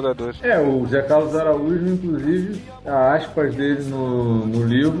postura dos jogadores. O Zé Carlos Araújo, inclusive, a aspas dele no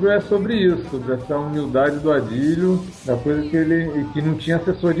livro é sobre isso, sobre essa humildade do Adílio, da coisa que não tinha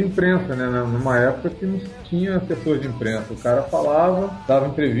assessor de imprensa, né? Numa época que não tinha assessor de imprensa. O cara falava, dava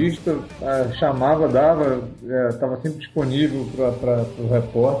entrevista, chamava, estava sempre disponível para o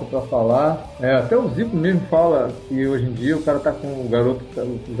repórter para falar. Até o Zico mesmo fala que hoje em dia o cara tá com o garoto,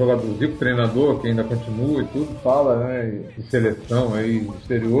 o jogador Zico, treinador, que ainda continua e tudo, fala, né, de seleção aí do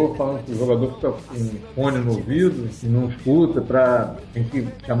exterior, falando que o jogador fica com fone no ouvido e não escuta, tem que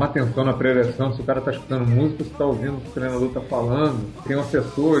chamar atenção na pré-eleção se o cara tá escutando música, se tá ouvindo o que o treinador tá falando. Tem um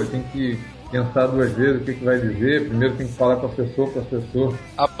assessor, ele tem que pensar 2 vezes o que vai dizer, primeiro tem que falar com o assessor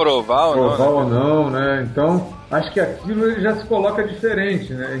aprovar ou não, né? Então acho que aquilo ele já se coloca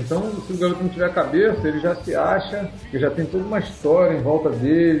diferente, né? Então, se o garoto não tiver cabeça, ele já se acha que já tem toda uma história em volta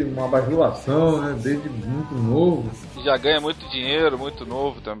dele, uma bajulação, né? Desde muito novo. Já ganha muito dinheiro, muito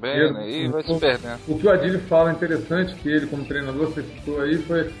novo também, né? E vai se perdendo. O que o Adílio fala interessante, que ele como treinador, você citou aí,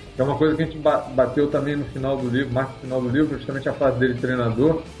 é uma coisa que a gente bateu também no final do livro, mais no final do livro, justamente a fase dele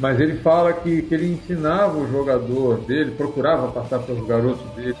treinador, mas ele fala que ele ensinava o jogador dele, procurava passar para os garotos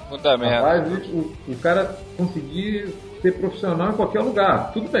dele. O cara conseguir ser profissional em qualquer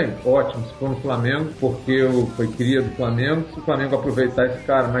lugar. Tudo bem, ótimo, se for no Flamengo, porque foi cria do Flamengo, se o Flamengo aproveitar esse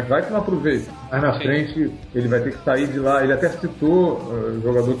cara, mas vai que não aproveita. Mas na frente ele vai ter que sair de lá. Ele até citou, o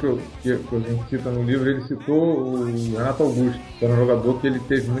jogador que a gente cita no livro, ele citou o Renato Augusto, que era um jogador que ele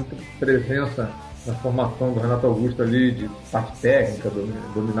teve muita presença na formação do Renato Augusto ali, de parte técnica,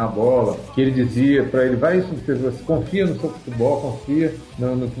 dominar a bola, que ele dizia para ele, você confia no seu futebol, confia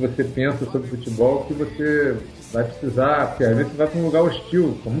no que você pensa sobre futebol, que você vai precisar, porque às vezes você vai para um lugar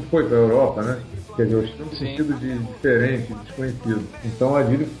hostil, como foi para a Europa, né? quer dizer, o extremo no sentido de diferente, desconhecido. Então o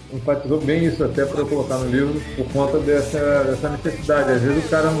Adílio enfatizou bem isso até para eu colocar no livro por conta dessa necessidade. Às vezes o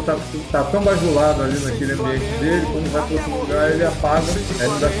cara não tá tão bajulado ali naquele ambiente dele, quando vai para outro lugar ele apaga, aí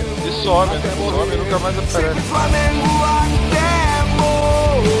não dá tempo. E some e nunca mais aparece. Flamengo até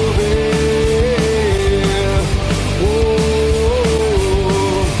morrer.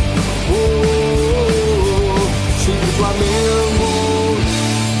 Sempre Flamengo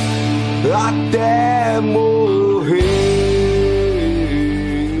até morrer.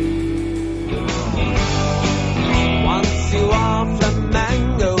 Once you are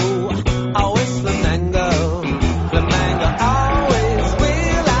Flamengo, always Flamengo. Flamengo always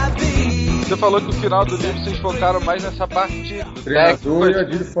will I be. Você falou que no final do livro vocês focaram mais nessa parte Treinador e técnica.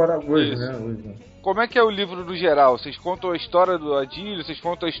 Adílio fora hoje, Isso. né? Hoje. Como é que é o livro no geral? Vocês contam a história do Adílio, vocês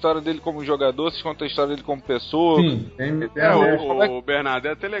contam a história dele como jogador, vocês contam a história dele como pessoa? Sim, tem a O Bernardo,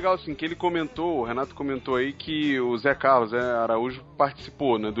 é até legal assim, que ele comentou, o Renato comentou aí que o Zé Carlos Araújo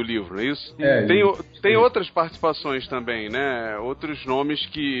participou, né, do livro, não é isso? Tem outras participações também, né? Outros nomes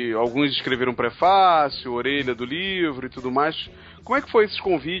que alguns escreveram prefácio, orelha do livro e tudo mais. Como é que foi esses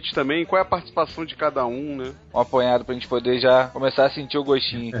convites também? Qual é a participação de cada um, né? Um apanhado pra gente poder já começar a sentir o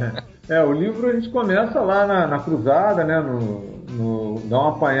gostinho. O livro a gente começa lá na Cruzada, né? Dá um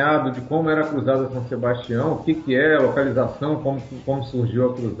apanhado de como era a Cruzada São Sebastião, o que é a localização, como surgiu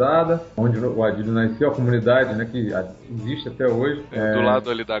a Cruzada, onde o Adílio nasceu, a comunidade, né, que existe até hoje. Do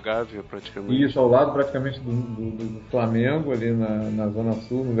lado ali da Gávea, praticamente. Isso, ao lado praticamente do Flamengo, ali na Zona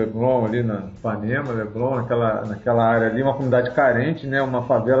Sul, no Leblon, ali na Ipanema, Leblon, naquela área ali, uma comunidade carente, né, uma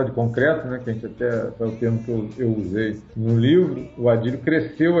favela de concreto, né, que a gente até foi o termo que eu usei no livro. O Adílio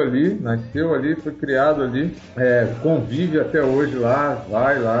cresceu ali, nasceu ali, foi criado ali, convive até hoje lá,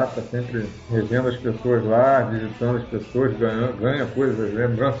 vai lá, está sempre revendo as pessoas lá, visitando as pessoas, ganha coisas,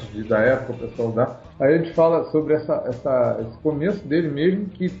 lembranças da época, o pessoal dá. Aí a gente fala sobre esse começo dele mesmo,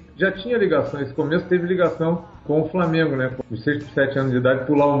 que já tinha ligação, esse começo teve ligação com o Flamengo, né? Com os 6 para 7 anos de idade,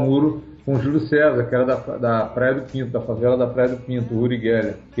 pular o muro com o Júlio César, que era da Praia do Pinto, da favela da Praia do Pinto, o Uri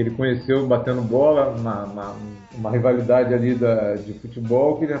Geller, que ele conheceu batendo bola, uma rivalidade ali de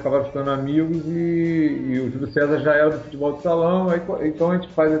futebol, que eles acabaram ficando amigos e o Júlio César já era do futebol de salão, então a gente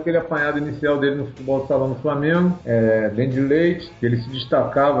faz aquele apanhado inicial dele no futebol de salão no Flamengo, Dente de Leite, que ele se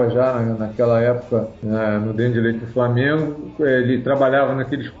destacava já naquela época no Dente de Leite do Flamengo, ele trabalhava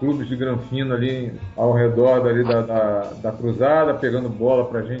naqueles clubes de granfino ali ao redor ali da Cruzada, pegando bola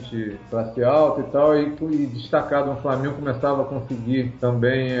pra gente classe alta e tal, e destacado no Flamengo, começava a conseguir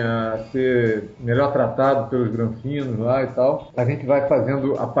também ser melhor tratado pelos granfinos lá e tal. A gente vai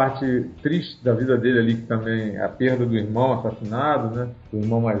fazendo a parte triste da vida dele ali, que também é a perda do irmão assassinado, né? Do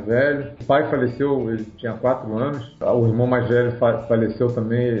irmão mais velho. O pai faleceu, ele tinha 4 anos. O irmão mais velho faleceu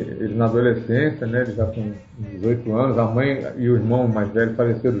também, ele na adolescência, né? Ele já com 18 anos. A mãe e o irmão mais velho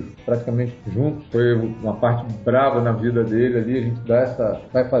faleceram praticamente juntos. Foi uma parte brava na vida dele ali. A gente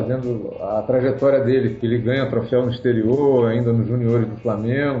vai fazendo a trajetória dele, que ele ganha troféu no exterior, ainda nos juniores do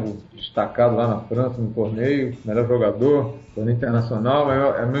Flamengo, destacado lá na França no torneio, melhor jogador, torneio internacional,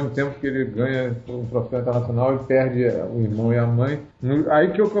 ao mesmo tempo que ele ganha um troféu internacional, ele perde o irmão e a mãe.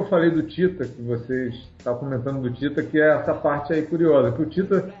 Aí que eu falei do Tita, que vocês estavam comentando do Tita, que é essa parte aí curiosa, que o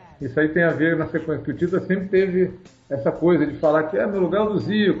Tita, isso aí tem a ver na sequência, que o Tita sempre teve essa coisa de falar que meu lugar é do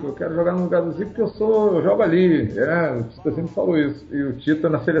Zico, eu quero jogar no lugar do Zico porque eu jogo ali. O Tita sempre falou isso. E o Tita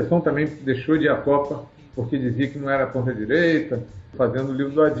na seleção também deixou de ir à Copa porque dizia que não era ponta direita. Fazendo o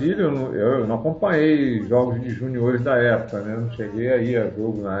livro do Adílio, eu não acompanhei jogos de juniores da época, né? Não cheguei aí a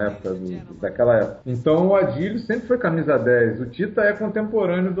jogo na época daquela época. Então o Adílio sempre foi camisa 10. O Tita é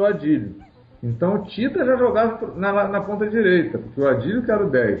contemporâneo do Adílio. Então o Tita já jogava na ponta direita, porque o Adílio que era o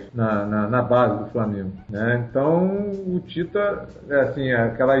 10 na base do Flamengo, né? Então o Tita,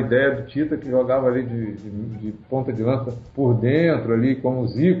 aquela ideia do Tita que jogava ali de ponta de lança por dentro ali, como o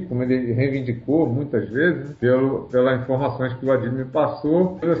Zico, como ele reivindicou muitas vezes, né? Pelas informações que o Adílio me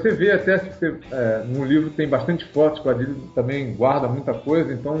passou. Você vê até no livro tem bastante fotos, que o Adílio também guarda muita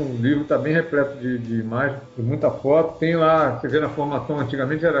coisa, então o livro está bem repleto de imagens, de muita foto. Tem lá, você vê na formação,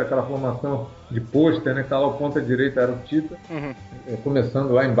 antigamente era aquela formação de pôster, né? Que tá lá, o ponta direita era o Tita,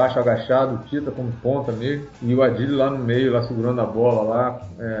 começando lá embaixo agachado, o Tita como ponta mesmo, e o Adílio lá no meio, lá segurando a bola lá,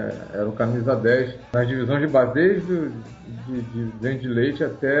 era o camisa 10 nas divisões de base, desde de Dente de Leite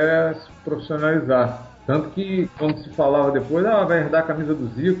até se profissionalizar. Tanto que quando se falava depois, vai herdar a camisa do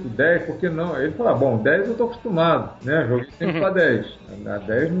Zico, 10, por que não? Ele falava, 10 eu tô acostumado, né? Joguei sempre pra 10. A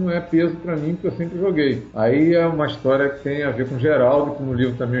 10 não é peso pra mim, porque eu sempre joguei. Aí é uma história que tem a ver com Geraldo, que no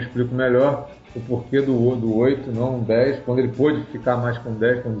livro também eu explico melhor, o porquê do 8, não 10, quando ele pôde ficar mais com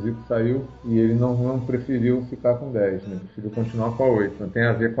 10, quando o Zico saiu, e ele não preferiu ficar com 10, né? Preferiu continuar com a 8. Então tem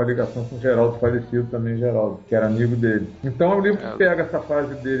a ver com a ligação com o Geraldo falecido também, Geraldo, que era amigo dele. Então é um livro que pega essa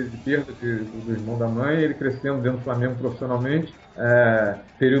fase dele de perda do irmão da mãe, ele crescendo dentro do Flamengo profissionalmente,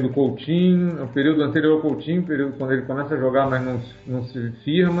 período Coutinho, o período anterior ao Coutinho, período quando ele começa a jogar, mas não se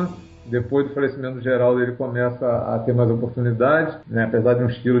firma. Depois do falecimento do Geraldo, ele começa a ter mais oportunidades, né? Apesar de um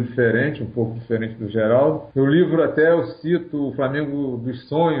estilo diferente, um pouco diferente do Geraldo. No livro até eu cito o Flamengo dos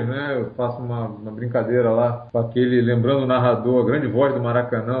Sonhos, né? Eu faço uma brincadeira lá com aquele, lembrando o narrador, a grande voz do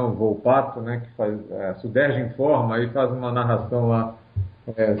Maracanã, o Volpato, né? Que faz Suderge Informa, aí faz uma narração lá,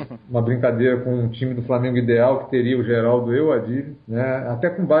 uma brincadeira com um time do Flamengo ideal, que teria o Geraldo e o Adílio, né? Até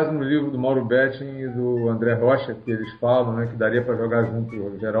com base no livro do Mauro Betting e do André Rocha, que eles falam, né? Que daria para jogar junto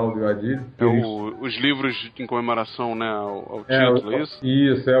o Geraldo e o Adílio. Os livros em comemoração, né, ao título, é isso?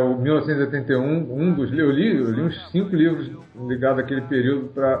 Isso, o 1981, eu li uns 5 livros ligados àquele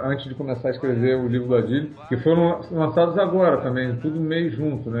período antes de começar a escrever o livro do Adílio, que foram lançados agora também, tudo meio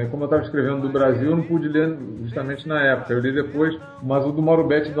junto, né? E como eu estava escrevendo do Brasil, eu não pude ler justamente na época, eu li depois, mas o do Mauro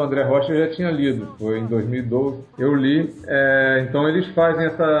Betting e do André Rocha eu já tinha lido, foi em 2012, eu li, então eles fazem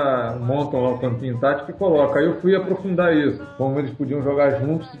montam lá o campinho tático e colocam, aí eu fui aprofundar isso, como eles podiam jogar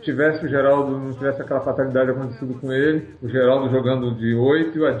juntos, se tivesse o Geraldo, não tivesse aquela fatalidade acontecido com ele, o Geraldo jogando de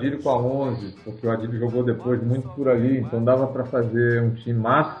 8 e o Adílio com a 11, porque o Adílio jogou depois muito por ali, então dava para fazer um time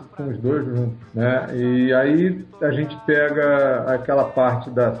máximo com os dois juntos, né? E aí a gente pega aquela parte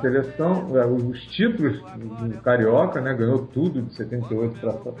da seleção, os títulos do Carioca, né? Ganhou tudo de 78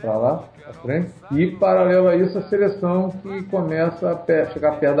 para lá, para frente, e paralelo a isso a seleção que começa a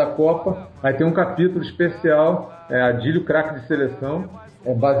chegar perto da Copa, aí tem um capítulo especial, Adílio, craque de seleção,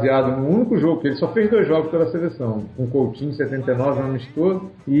 baseado no único jogo, que ele só fez 2 jogos pela seleção, com Coutinho em 79, um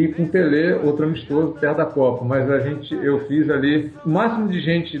amistoso, e com Pelé, outro amistoso, perto da Copa. Mas eu fiz ali o máximo de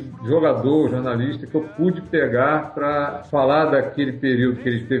gente, jogador, jornalista, que eu pude pegar para falar daquele período que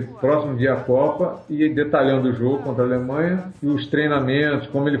ele esteve próximo de a Copa, e detalhando o jogo contra a Alemanha, e os treinamentos,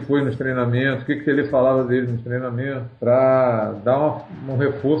 como ele foi nos treinamentos, o que ele falava dele nos treinamentos, para dar um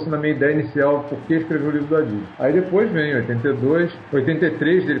reforço na minha ideia inicial, porque escreveu o livro do Adílio. Aí depois vem 82, 83,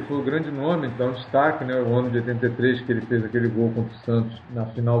 ele foi o grande nome, então destaque, né, o ano de 83 que ele fez aquele gol contra o Santos na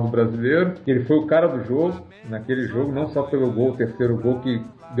final do Brasileiro, ele foi o cara do jogo, naquele jogo, não só pelo gol, o terceiro gol que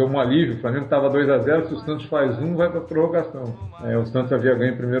deu um alívio, o Flamengo estava 2-0, se o Santos faz vai para a prorrogação. O Santos havia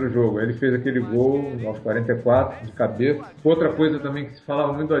ganho o primeiro jogo, aí ele fez aquele gol aos 44, de cabeça. Outra coisa também que se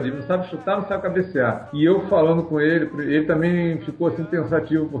falava muito do Adílio, não sabe chutar, não sabe cabecear. E eu falando com ele também ficou assim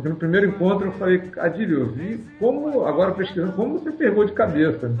pensativo, porque no primeiro encontro eu falei, Adílio, eu vi agora pesquisando, como você pegou de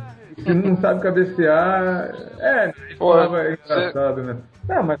cabeça, se não sabe cabecear, é engraçado, né?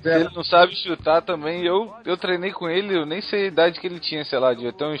 Se ele não sabe chutar também, eu treinei com ele, eu nem sei a idade que ele tinha, sei lá,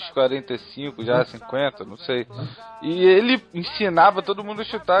 devia ter uns 45, já 50, não sei. E ele ensinava todo mundo a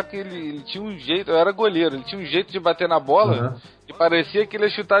chutar, que ele tinha um jeito, eu era goleiro, ele tinha um jeito de bater na bola, que parecia que ele ia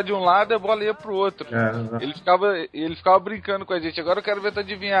chutar de um lado e a bola ia pro outro. Ele ficava brincando com a gente, agora eu quero ver tu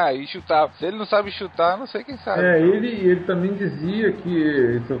adivinhar, e chutava. Se ele não sabe chutar, não sei quem sabe. Ele também dizia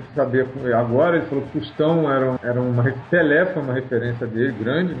que, se eu saber agora, ele falou que o Tostão Pelé foi uma referência dele,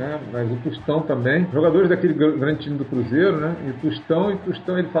 grande, né? Mas o Tostão também, jogadores daquele grande time do Cruzeiro, né? E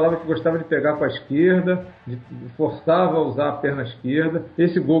Tostão, ele falava que gostava de pegar com a esquerda, forçava a usar a perna esquerda.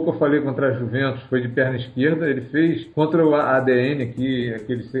 Esse gol que eu falei contra a Juventus foi de perna esquerda, ele fez contra o ADN aqui,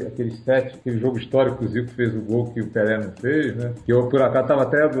 aquele jogo histórico que o Zico fez o gol que o Pelé não fez, né? Que eu por acaso estava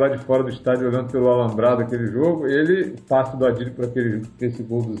até do lado de fora do estádio olhando pelo alambrado aquele jogo, ele passa do Adílio para esse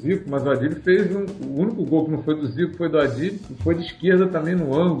gol do Zico, mas o Adílio fez o único gol que não foi do Zico foi do Adílio, e foi de esquerda também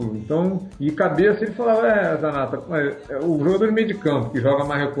no ângulo, então, e cabeça ele falava, Zanata, o jogador de meio de campo que joga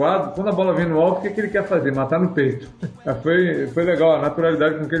mais recuado, quando a bola vem no alto, o que ele quer fazer? Matar no peito. Foi legal a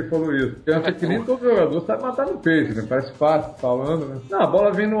naturalidade com que ele falou isso. Pensa que nem todo jogador sabe matar no peito, né? Parece fácil falando, né? Não, a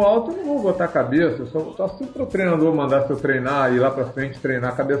bola vem no alto, eu não vou botar a cabeça, só se o treinador mandasse eu treinar, ir lá pra frente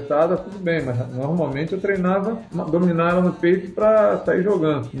treinar a cabeçada, tudo bem, mas normalmente eu treinava dominar ela no peito pra sair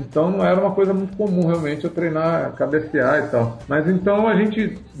jogando. Então não era uma coisa muito comum realmente eu treinar, cabecear e tal. Mas então a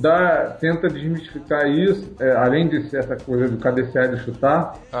gente tenta desmistificar isso, além de ser essa coisa do cabecear e do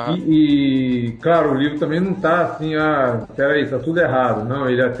chutar. E claro, o livro também não tá assim, peraí, tá tudo errado. Não,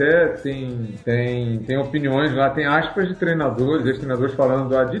 ele até tem opiniões lá, tem aspas de treinador treinadores, ex-treinadores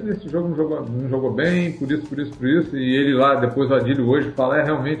falando, o Adílio nesse jogo não jogou bem, por isso, e ele lá, depois o Adílio hoje fala,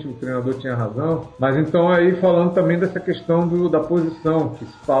 realmente o treinador tinha razão. Mas então aí falando também dessa questão da posição, que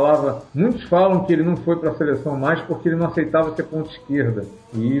se falava, muitos falam que ele não foi para a seleção mais porque ele não aceitava ser ponta esquerda.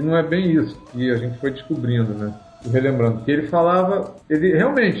 E não é bem isso que a gente foi descobrindo, né? Relembrando que ele falava,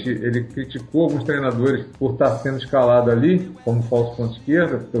 ele criticou alguns treinadores por estar sendo escalado ali como falso ponto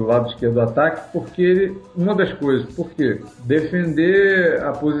esquerda, pelo lado esquerdo do ataque, porque uma das coisas, porque defender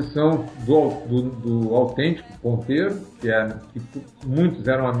a posição do autêntico ponteiro, que muitos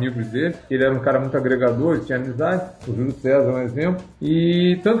eram amigos dele, ele era um cara muito agregador, ele tinha amizade, o Júlio César é um exemplo,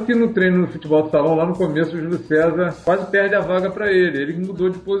 e tanto que no treino no futebol de salão, lá no começo, o Júlio César quase perde a vaga para ele mudou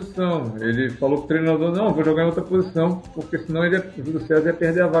de posição, ele falou pro treinador, não, vou jogar em outra posição, porque senão o Júlio César ia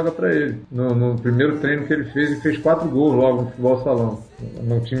perder a vaga para ele. No primeiro treino que ele fez 4 gols logo no futebol de salão,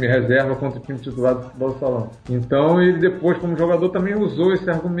 no time reserva contra o time titular do futebol de salão. Então ele depois, como jogador, também usou esse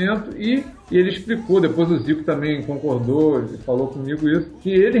argumento e ele explicou, depois o Zico também concordou, ele falou comigo isso, que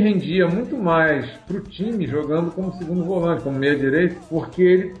ele rendia muito mais pro time jogando como segundo volante, como meia direito, porque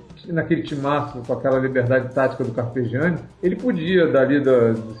ele, naquele timaço, com aquela liberdade tática do Carpegiani, ele podia, dali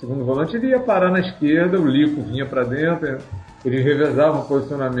do segundo volante, ele ia parar na esquerda, o Lico vinha para dentro, ele revezava o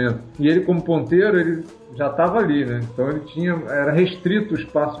posicionamento. E ele, como ponteiro, ele já estava ali, né? Então ele era restrito o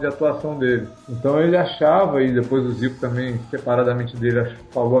espaço de atuação dele. Então ele achava, e depois o Zico também, separadamente dele,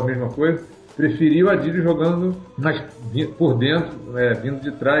 falou a mesma coisa, preferia o Adílio jogando por dentro, vindo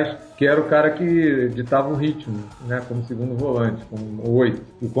de trás, que era o cara que ditava o ritmo, né, como segundo volante, como 8.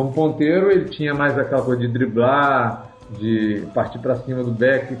 E como ponteiro, ele tinha mais aquela coisa de driblar, de partir para cima do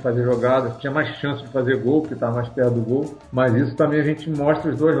back e fazer jogadas, tinha mais chance de fazer gol, porque estava mais perto do gol, mas isso também a gente mostra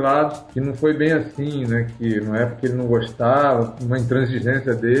os dois lados, que não foi bem assim, né, que não é porque ele não gostava, uma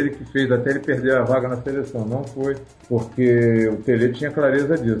intransigência dele que fez até ele perder a vaga na seleção, não foi porque o Pelé tinha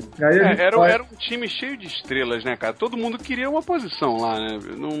clareza disso. Aí era um time cheio de estrelas, né, cara? Todo mundo queria uma posição lá, né?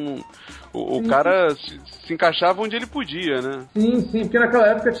 O cara se encaixava onde ele podia, né? Sim, porque naquela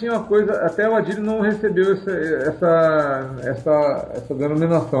época tinha uma coisa, até o Adílio não recebeu essa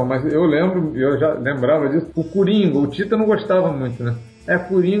denominação, mas eu já lembrava disso. O Coringa, o Tita não gostava muito, né?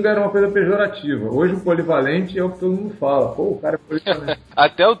 Coringa era uma coisa pejorativa. Hoje o polivalente é o que todo mundo fala. Pô, o cara é polivalente.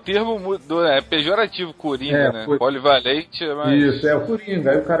 Até o termo mudou, é pejorativo Coringa, né? Polivalente é mais... Isso, é o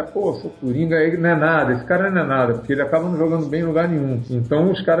Coringa. Aí o cara, sou Coringa, aí não é nada. Esse cara não é nada, porque ele acaba não jogando bem em lugar nenhum.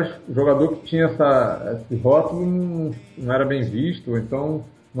 Então os caras, o jogador que tinha esse rótulo não era bem visto, então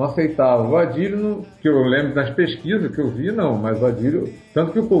não aceitava. O Adílio, que eu lembro das pesquisas que eu vi, não, mas o Adílio,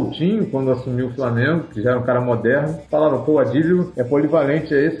 tanto que o Coutinho, quando assumiu o Flamengo, que já era um cara moderno, falava, o Adílio é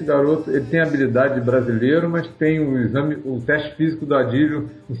polivalente, é esse garoto, ele tem habilidade de brasileiro, mas tem o teste físico do Adílio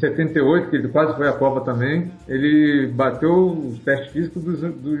em 78, que ele quase foi à Copa também, ele bateu o teste físico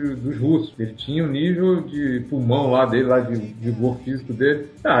dos russos, ele tinha o nível de pulmão lá dele, lá de vigor físico dele.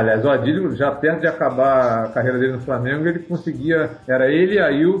 Aliás, o Adílio, já perto de acabar a carreira dele no Flamengo, ele conseguia, era ele,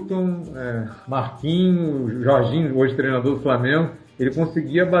 Ailton, Marquinhos, Jorginho, hoje treinador do Flamengo, ele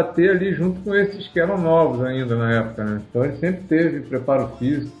conseguia bater ali junto com esses que eram novos ainda na época, né? Então ele sempre teve preparo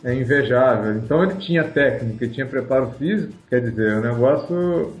físico, é invejável. Então ele tinha técnica, ele tinha preparo físico, quer dizer, o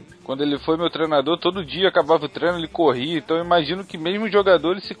negócio... Quando ele foi meu treinador, todo dia acabava o treino, ele corria, então eu imagino que mesmo o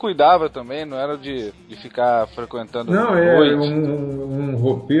jogador ele se cuidava também, não era de ficar frequentando noite. Um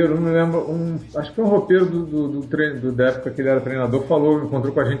roupeiro, não me lembro, acho que foi um roupeiro da época que ele era treinador,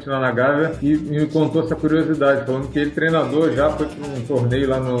 encontrou com a gente lá na Gávea e me contou essa curiosidade, falando que ele, treinador, já foi para um torneio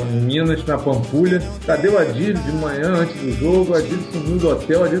lá em Minas, na Pampulha. Cadê o Adílio de manhã, antes do jogo? O Adílio sumiu do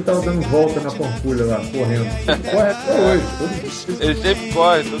hotel, o Adílio tava dando volta na Pampulha lá, correndo. Corre até hoje. Ele sempre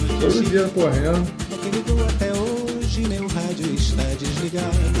corre, todo dia correndo. Querido, até hoje meu rádio está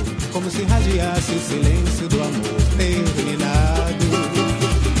desligado, como se radiasse o silêncio do amor terminado.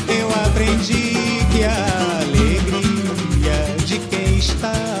 Eu aprendi que a alegria de quem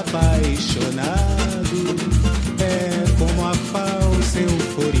está apaixonado é como a falsa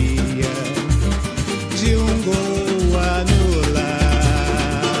euforia de um gol anulado.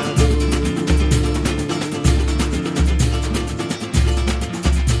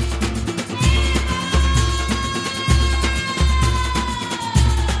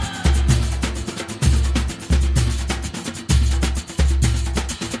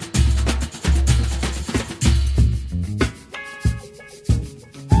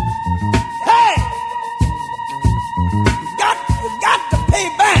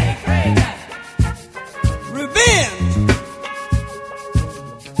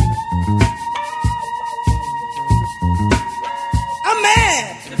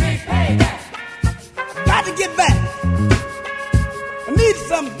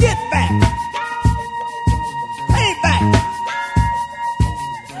 some get back. Payback.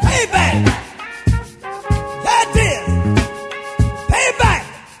 Payback. That's it. Payback.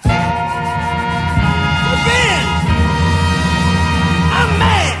 Revenge. I'm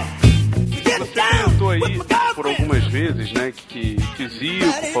mad. To get Você down comentou aí with my por girlfriend. algumas vezes, né, que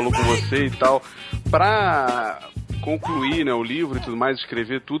Zico falou com você e tal. Pra concluir, né, o livro e tudo mais,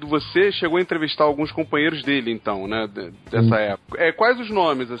 escrever tudo, você chegou a entrevistar alguns companheiros dele, então, né, dessa época. Quais os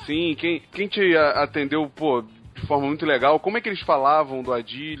nomes, assim, quem te atendeu, pô, de forma muito legal? Como é que eles falavam do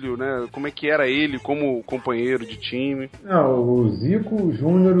Adílio, né? Como é que era ele como companheiro de time? Não, o Zico, o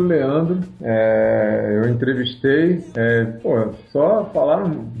Júnior e o Leandro, eu entrevistei, só falaram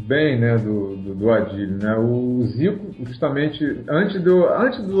bem, né, do Adílio, né? O Zico, justamente, antes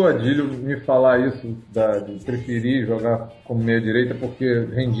do Adílio me falar isso, de preferir jogar como meia-direita, porque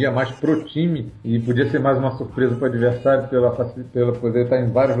rendia mais pro time e podia ser mais uma surpresa para o adversário pela poder estar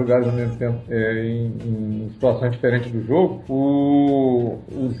em vários lugares ao mesmo tempo, em situações diferentes do jogo.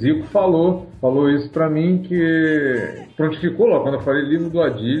 O Zico falou isso pra mim, que prontificou logo. Quando eu falei livro do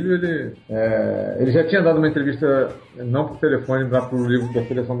Adílio, ele já tinha dado uma entrevista, não por telefone, lá pro livro da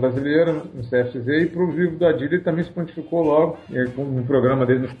Seleção Brasileira, no CFZ, e pro livro do Adílio ele também se prontificou logo. No programa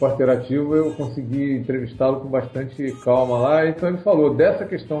dele, no Esporte Interativo, eu consegui entrevistá-lo com bastante calma lá. Então ele falou dessa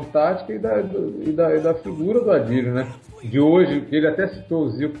questão tática e da figura do Adílio, né? De hoje, ele até citou o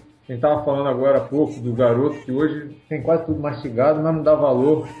Zico. A gente estava falando agora há pouco do garoto que hoje tem quase tudo mastigado, mas não dá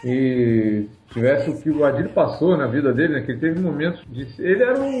valor. E tivesse o que o Adílio passou na vida dele, né? Que ele teve momentos de... Ele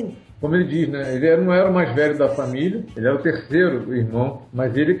era como ele diz, né? Ele não era o mais velho da família, ele era o terceiro irmão,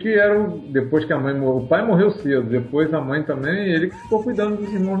 mas ele que era depois que a mãe morreu, o pai morreu cedo, depois a mãe também, ele que ficou cuidando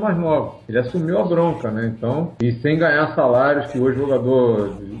dos irmãos mais novos. Ele assumiu a bronca, né? Então, e sem ganhar salários que hoje o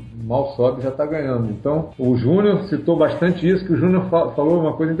jogador mal sobe já está ganhando. Então, o Júnior citou bastante isso, que o Júnior falou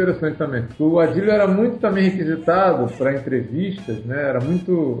uma coisa interessante também. O Adílio era muito também requisitado para entrevistas, né? Era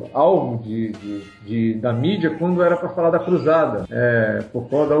muito alvo da mídia quando era para falar da cruzada, por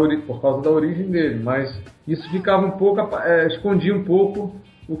causa da origem dele, mas isso ficava um pouco, escondia um pouco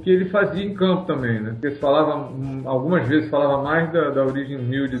o que ele fazia em campo também, né? Porque algumas vezes falava mais da origem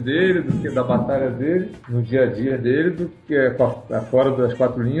humilde dele, do que da batalha dele, no dia a dia dele, do que fora das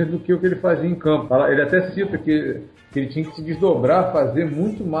quatro linhas, do que o que ele fazia em campo. Ele até cita que ele tinha que se desdobrar, fazer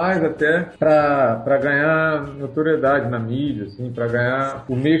muito mais até para ganhar notoriedade na mídia, assim, para ganhar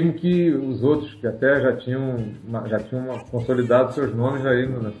o mesmo que os outros que até já tinham consolidado seus nomes aí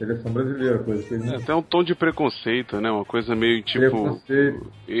na seleção brasileira, coisa que ele até um tom de preconceito, né? Uma coisa meio tipo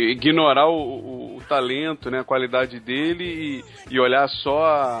ignorar o talento, né? A qualidade dele e olhar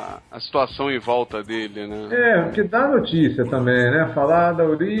só a situação em volta dele, né? Porque dá notícia também, né? Falar da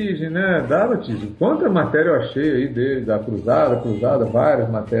origem, né? Dá notícia. Quanta matéria eu achei aí da cruzada, várias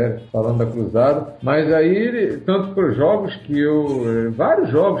matérias falando da cruzada, mas aí tanto para jogos vários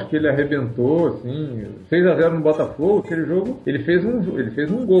jogos que ele arrebentou, assim, 6-0 no Botafogo, aquele jogo, ele fez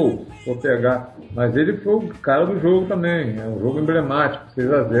um gol, vou pegar, mas ele foi o cara do jogo também, é um jogo emblemático,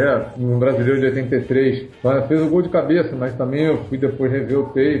 6-0, no Brasileiro de 83, fez o gol de cabeça, mas também eu fui depois rever o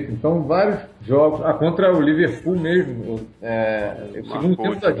tape, então vários jogos, contra o Liverpool mesmo, o segundo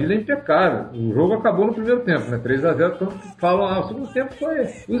tempo da Adílio é impecável, o jogo acabou no primeiro tempo, né, 3-0, então falam, o segundo tempo foi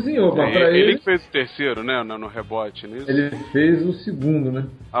cozinhou, mas pra ele que fez o terceiro, né, no rebote, não é isso? Ele fez o segundo, né?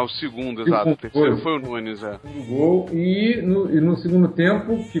 O segundo, exato, o terceiro foi o Nunes, Gol, e no segundo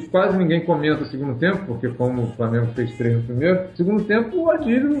tempo, que quase ninguém comenta o segundo tempo, porque como o Flamengo fez 3 no primeiro, segundo tempo o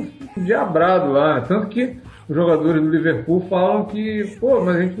Adílio diabrado lá, né? Tanto que os jogadores do Liverpool falam que,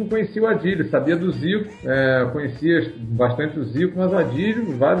 mas a gente não conhecia o Adílio, sabia do Zico, conhecia bastante o Zico, mas o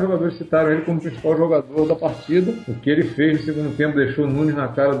Adílio, vários jogadores citaram ele como principal jogador da partida. O que ele fez no segundo tempo, deixou Nunes na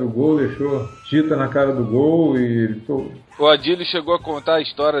cara do gol, deixou Tita na cara do gol e... O Adílio chegou a contar a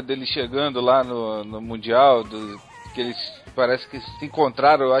história dele chegando lá no Mundial, que eles parece que se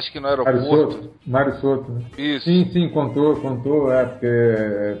encontraram, eu acho que no aeroporto. Mário Soto, né? Isso. Sim, contou, porque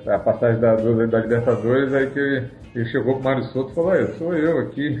a passagem da Libertadores, aí que ele chegou pro Mário Soto e falou, sou eu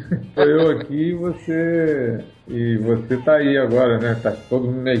aqui e você tá aí agora, né? Tá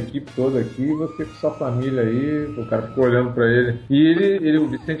minha equipe toda aqui, você com sua família aí, o cara ficou olhando pra ele. E ele o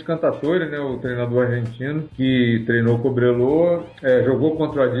Vicente Cantatore, né, o treinador argentino, que treinou o Cobreloa, jogou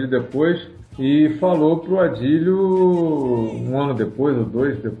contra o Adílio depois, e falou pro Adílio um ano depois, ou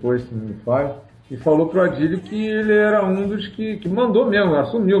 2 depois, se não me falha, e falou pro Adílio que ele era um dos que mandou mesmo,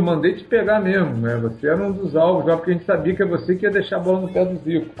 assumiu, mandei te pegar mesmo, né? Você era um dos alvos, já porque a gente sabia que é você que ia deixar a bola no pé do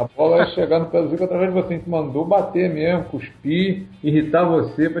Zico. A bola ia chegar no pé do Zico através de você, a gente mandou bater mesmo, cuspir, irritar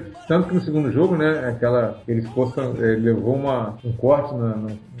você, tanto que no segundo jogo, né, ele levou um corte no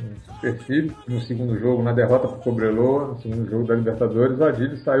supercílio, no segundo jogo, na derrota pro Cobreloa, no segundo jogo da Libertadores, o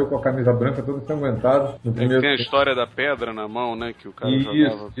Adílio saiu com a camisa branca todo ensanguentado. Tem a história da pedra na mão, né, que o cara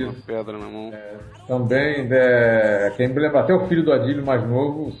jogava com a pedra na mão. Também, quem lembra, até o filho do Adílio mais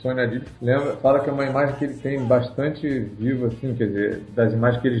novo, o Sônia Adílio, fala que é uma imagem que ele tem bastante viva, assim, quer dizer, das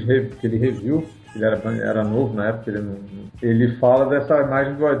imagens que ele reviu. Ele era novo na época, ele fala dessa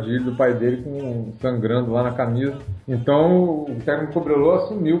imagem do Adílio, do pai dele, sangrando lá na camisa. Então o técnico Cobreloa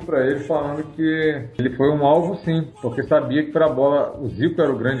assumiu para ele, falando que ele foi um alvo sim, porque sabia que para a bola, o Zico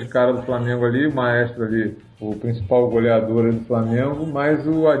era o grande cara do Flamengo ali, o maestro ali, o principal goleador ali do Flamengo, mas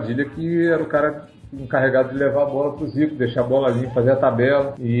o Adílio que era o cara encarregado de levar a bola pro Zico, deixar a bola ali, fazer a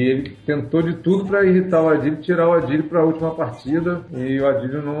tabela, e ele tentou de tudo para irritar o Adílio, tirar o Adílio para a última partida, e o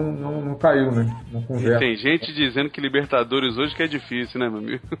Adílio não caiu, né, na conversa. E tem gente dizendo que Libertadores hoje que é difícil, né, meu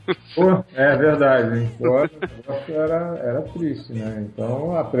amigo? Pô, é verdade, hein? Pô, o negócio era triste, né?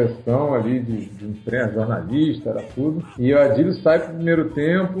 Então a pressão ali de imprensa, jornalista, era tudo, e o Adílio sai pro primeiro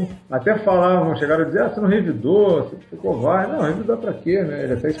tempo, até falavam, chegaram a dizer, você não revidou, você ficou covarde. Não, revidou pra quê, né?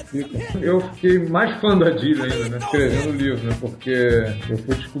 Ele até explica. Eu fiquei mais fã do Adílio ainda, né? Escrevendo o livro, né? Porque eu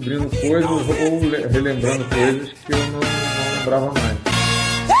fui descobrindo coisas ou relembrando coisas que eu não lembrava mais.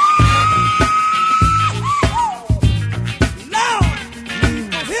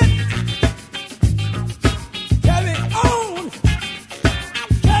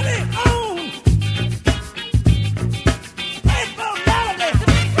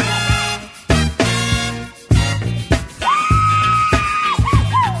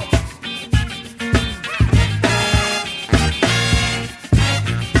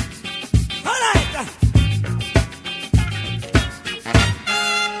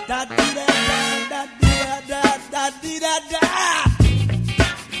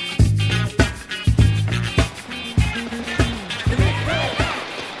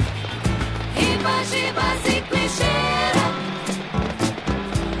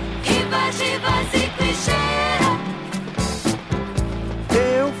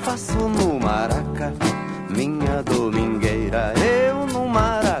 Eu faço no maraca minha domingueira, eu no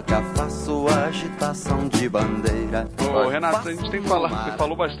maraca faço agitação de bandeira. Ô, Renato, a gente tem que falar, você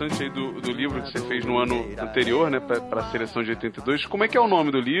falou bastante aí do livro que você fez no ano anterior, né, pra seleção de 82. Como é que é o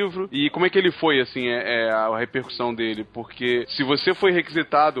nome do livro e como é que ele foi, assim, a repercussão dele? Porque se você foi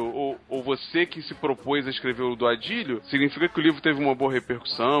requisitado ou você que se propôs a escrever o do Adílio, significa que o livro teve uma boa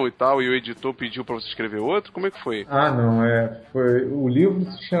repercussão e tal, e o editor pediu pra você escrever outro? Como é que foi? Ah, não, o livro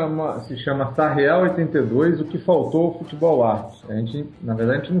se chama Sarreal 82, o que faltou ao futebol arte. Na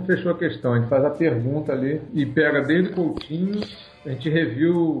verdade, a gente não fechou a questão, a gente faz a pergunta ali e pega desde o Coutinho. A gente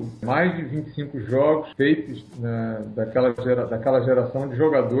reviu mais de 25 jogos, tapes, né, daquela geração de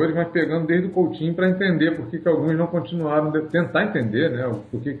jogadores, mas pegando desde o Coutinho para entender por que alguns não continuaram, tentar entender, né,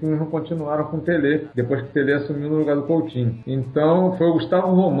 por que uns não continuaram com o Pelé, depois que o Pelé assumiu no lugar do Coutinho. Então, foi o Gustavo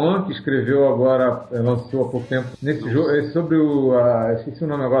Roman que escreveu agora, lançou há pouco tempo, nesse jogo, sobre esqueci o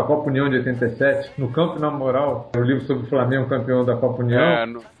nome agora, Copa União de 87, no Campo e na Moral, o livro sobre o Flamengo campeão da Copa União.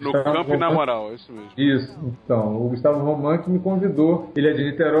 No Campo e na Moral, isso mesmo. Isso, então, o Gustavo Roman que me convidou. Ele é de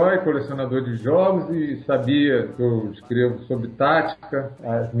Niterói, colecionador de jogos e sabia que eu escrevo sobre tática,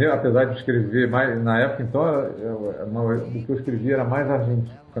 apesar de escrever mais na época, então o que eu escrevia era mais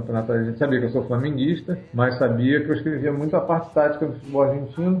argentino. Campeonato argentino. Sabia que eu sou flamenguista, mas sabia que eu escrevia muito a parte tática do futebol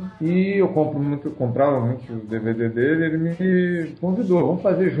argentino e eu comprava muito o DVD dele. Ele me convidou, vamos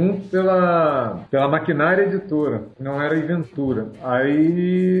fazer junto pela Maquinária Editora, que não era Inventura.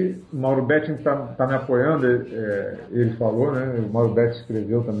 Aí o Mauro Betti tá me apoiando, ele falou, né? O Mauro Betti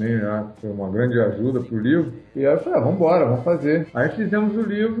escreveu também, foi uma grande ajuda pro livro. E aí eu falei, vamos embora, vamos fazer. Aí fizemos o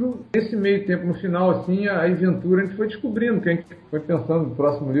livro. Esse meio tempo, no final, assim, a Inventura, a gente foi descobrindo, que a gente foi pensando no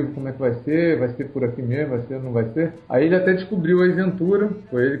próximo livro como é que vai ser por aqui mesmo, vai ser, não vai ser. Aí ele até descobriu a Inventura,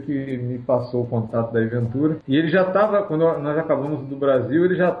 foi ele que me passou o contato da Inventura. E ele já estava, quando nós acabamos do Brasil,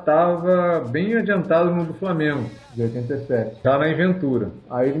 ele já estava bem adiantado no do Flamengo, de 87, já na Inventura.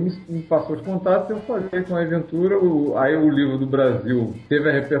 Aí ele me passou os contatos, eu falei com a Inventura, aí o livro do Brasil teve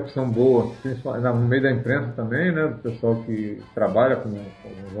a repercussão boa, no meio da imprensa também, né, do pessoal que trabalha com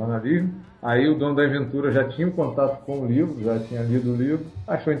jornalismo. Aí o dono da Aventura já tinha um contato com o livro, já tinha lido o livro,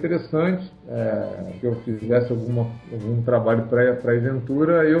 achou interessante que eu fizesse algum trabalho para a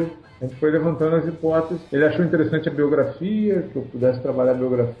Aventura. A gente foi levantando as hipóteses. Ele achou interessante a biografia, que eu pudesse trabalhar a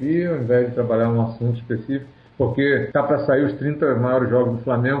biografia, ao invés de trabalhar um assunto específico, porque está para sair os 30 maiores jogos do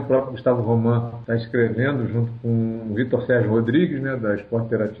Flamengo. O próprio Gustavo Roman está escrevendo junto com o Vitor Sérgio Rodrigues, né, da Esporte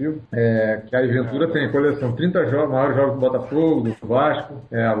Interativo, que a Aventura tem coleção 30 maiores jogos do Botafogo, do Vasco,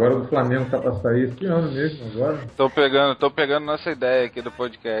 agora do Flamengo está para sair esse ano mesmo. Tô pegando nossa ideia aqui do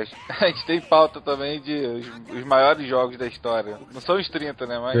podcast. A gente tem pauta também de os maiores jogos da história. Não são os 30,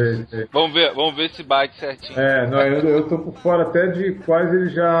 né, mas sei. Vamos ver se bate certinho. Eu tô por fora até de quais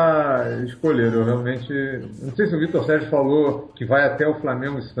eles já escolheram. Eu realmente... Não sei se o Vitor Sérgio falou que vai até o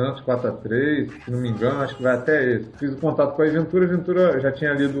Flamengo e Santos 4-3, se não me engano, acho que vai até esse. Fiz o contato com a Aventura já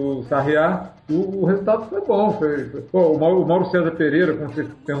tinha lido o Sarriá. O resultado foi bom. O Mauro César Pereira, como vocês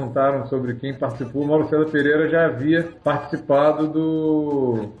perguntaram sobre quem participou, o Mauro César Pereira já havia participado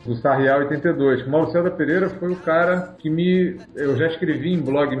do Sarriá 82. O Mauro César Pereira foi o cara que eu já escrevi em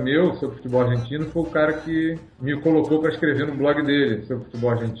blog meu sobre futebol argentino, foi o cara que me colocou para escrever no blog dele sobre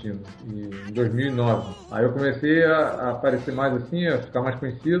futebol argentino, em 2009. Aí eu comecei a aparecer mais assim, a ficar mais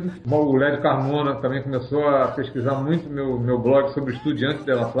conhecido. O Lédio Carmona também começou a pesquisar muito meu blog sobre Estudiantes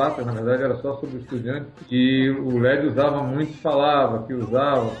de La Plata, na verdade era só sobre Estudiantes, e o Lédio usava muito, falava que o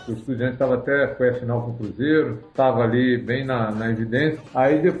Estudiantes foi a final com o Cruzeiro, estava ali bem na evidência.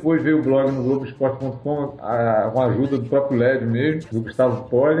 Aí depois veio o blog no Globoesporte.com com a ajuda do próprio Lédio mesmo, do Gustavo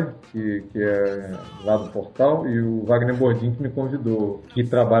Poli, que é lá do portal, e o Wagner Bordim, que me convidou, que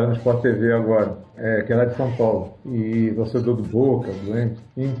trabalha no Sport TV agora, que é lá de São Paulo, e torcedor do Boca, doente.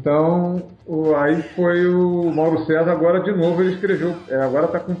 Então, aí foi o Mauro César, agora de novo ele escreveu, agora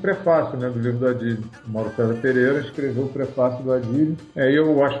está com o prefácio, né, do livro do Adílio. O Mauro César Pereira escreveu o prefácio do Adílio. Eu,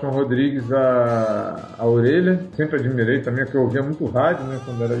 o Washington Rodrigues, a Orelha, sempre admirei também, porque eu ouvia muito rádio, né,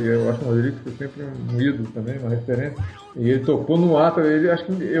 quando era o Washington Rodrigues, foi sempre um ídolo também, uma referência. E ele topou no ato, acho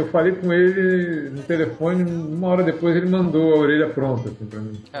que eu falei com ele no telefone, uma hora depois ele mandou a orelha pronta assim, pra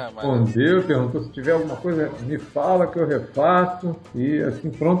mim. Respondeu, perguntou se tiver alguma coisa, me fala que eu refaço, e assim,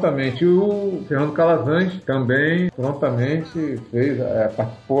 prontamente. E o Fernando Calazans também, prontamente,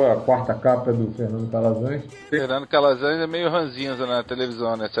 participou a quarta capa do Fernando Calazans. Fernando Calazans é meio ranzinza na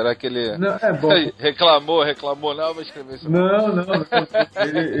televisão, né? Será que ele bom. reclamou, não, vou escrever isso. Não.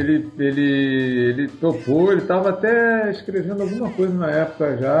 Ele topou, ele tava até escrevendo alguma coisa na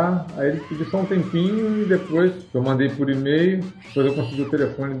época já, aí ele pediu só um tempinho e depois eu mandei por e-mail, depois eu consegui o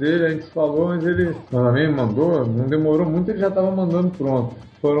telefone dele, a gente se falou, mas ele também me mandou, não demorou muito, ele já estava mandando pronto.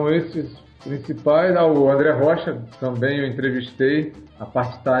 Foram esses principais. O André Rocha também eu entrevistei, a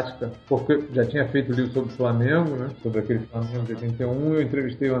parte tática, porque já tinha feito o livro sobre o Flamengo, né? Sobre aquele Flamengo de 81, eu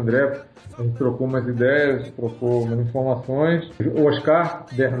entrevistei o André, a gente trocou umas ideias, trocou umas informações. O Oscar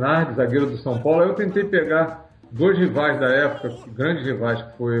Bernardes, zagueiro do São Paulo, eu tentei pegar dois rivais da época, grandes rivais,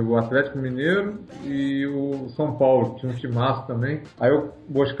 que foi o Atlético Mineiro e o São Paulo, que tinha um timaço também. Aí o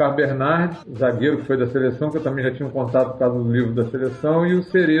Oscar Bernardes, zagueiro que foi da seleção, que eu também já tinha um contato por causa do livro da seleção, e o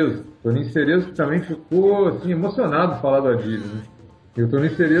Cerezo. Toninho Cerezo, que também ficou assim, emocionado de falar do Adílio, né? E o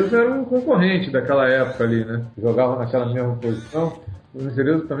Toninho Cerezo era um concorrente daquela época ali, né? Jogava naquela mesma posição. O Toninho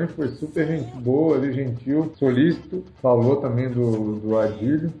Cerezo também foi super gente boa, ali, gentil, solícito, falou também do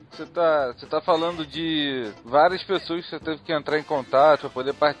Adílio. Você tá falando de várias pessoas que você teve que entrar em contato para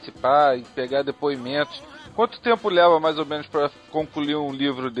poder participar e pegar depoimentos. Quanto tempo leva mais ou menos para concluir um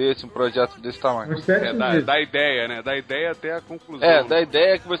livro desse, um projeto desse tamanho? Da ideia, né? Da ideia até a conclusão. Da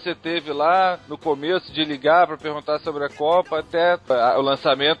ideia que você teve lá no começo de ligar para perguntar sobre a Copa até o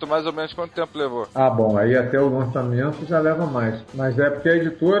lançamento, mais ou menos quanto tempo levou? Bom, aí até o lançamento já leva mais. Mas é porque a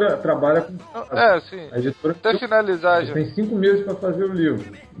editora trabalha com... sim. A editora até finalizar já. Tem 5 meses para fazer o livro.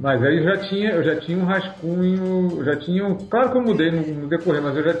 Mas aí eu já tinha um rascunho, claro que eu mudei no decorrer,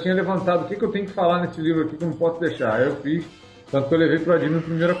 mas eu já tinha levantado o que eu tenho que falar nesse livro aqui que eu não posso deixar. Aí eu fiz, tanto que eu levei pro Adílio na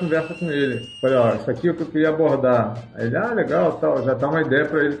primeira conversa com ele. Falei, isso aqui é o que eu queria abordar. Aí ele, legal, tal, já dá uma ideia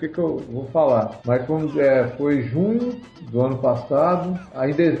para ele do que eu vou falar. Mas foi junho do ano passado,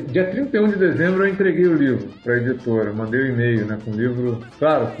 aí dia 31 de dezembro eu entreguei o livro para a editora, mandei o e-mail, né, com o livro.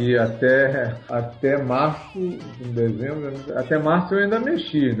 Claro que até março, em dezembro, até março eu ainda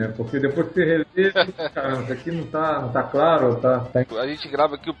mexi, né, porque depois que você caramba, isso aqui não tá claro, tá... A gente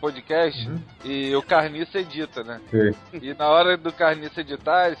grava aqui o podcast e o Carniça edita, né? Sim. E na hora do Carniça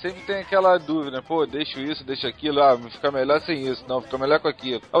editar, ele sempre tem aquela dúvida, pô, deixo isso, deixo aquilo, fica melhor sem isso, não, fica melhor com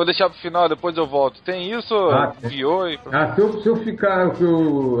aquilo. Vou deixar pro final, depois eu volto. Tem isso? Enviou e... Se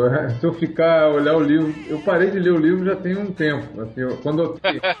eu ficar olhar o livro, eu parei de ler o livro já tem um tempo, assim,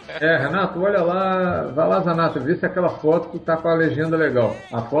 Renato, olha lá, vai lá, Zanato, vê se aquela foto tá com a legenda legal.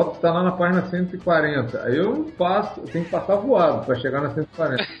 A foto tá lá na página 140. Aí eu tenho que passar voado pra chegar na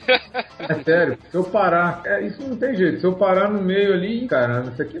 140. É sério, se eu parar, isso não tem jeito. Se eu parar no meio ali,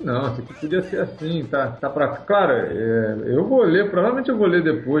 caramba, isso aqui não, isso aqui podia ser assim, tá pra... Claro, eu vou ler, provavelmente eu vou ler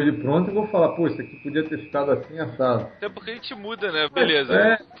depois de pronto e vou falar, pô, isso aqui podia ter ficado assim, assado. Até porque a gente muda, né?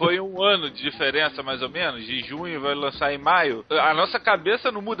 Beleza, foi um ano de diferença mais ou menos, de junho vai lançar em maio. A nossa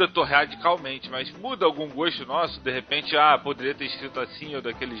cabeça não muda radicalmente, mas muda algum gosto nosso, de repente, poderia ter escrito assim ou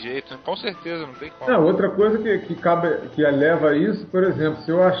daquele jeito. Com certeza, não tem como. Outra coisa que leva a isso, por exemplo,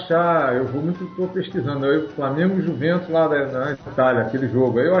 se eu achar, tô pesquisando, aí Flamengo e Juventus lá na Itália, aquele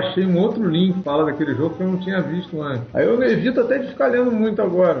jogo, aí eu achei um outro link que fala daquele jogo que eu não tinha visto antes. Aí eu evito até de ficar lendo muito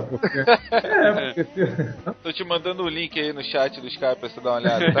agora, porque... Tô te mandando o link aí no chat do Skype pra você dar uma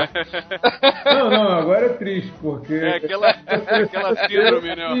olhada, tá? Não, agora é triste, porque... aquela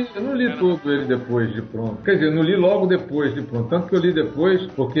síndrome, né? Eu não li todo ele depois de pronto. Quer dizer, eu não li logo depois de pronto. Tanto que eu li depois,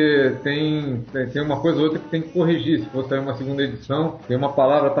 porque tem uma coisa ou outra que tem que corrigir. Se for sair uma segunda edição, tem uma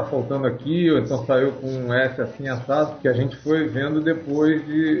palavra que tá faltando aqui, ou então saiu com um S assim assado, que a gente foi vendo depois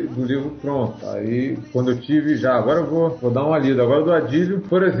do livro pronto. Aí, quando eu tive já, agora eu vou dar uma lida. Agora do Adílio,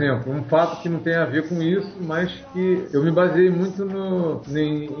 por exemplo, um fato que não tem a ver com isso, mas que eu me baseei muito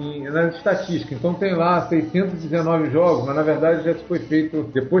nas estatísticas. Então tem lá 619 jogos, mas na verdade já foi feito,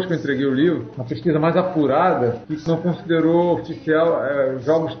 depois que eu entreguei o livro, uma pesquisa mais apurada, que não considerou oficial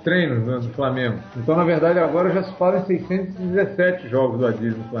jogos treinos do Flamengo. Então, na verdade, agora já se fala em 617 jogos do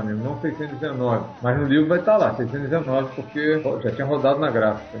Adílio no Flamengo, não 619. Mas no livro vai estar lá, 619, porque já tinha rodado na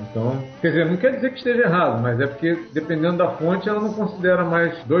gráfica. Então, quer dizer, não quer dizer que esteja errado, mas é porque, dependendo da fonte, ela não considera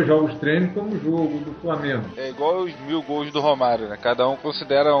mais 2 jogos treinos como jogo do Flamengo. É igual os 1000 gols do Romário, né? Cada um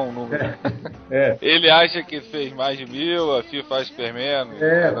considera um número. Ele acha que fez mais de 1000, a FIFA acha que fez menos.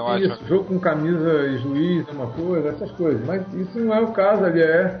 Isso, jogo com camisa e juiz é uma coisa, essas coisas. Mas isso não é o caso ali,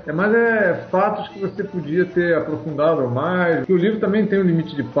 mas fatos que você podia ter aprofundado mais. Porque o livro também tem um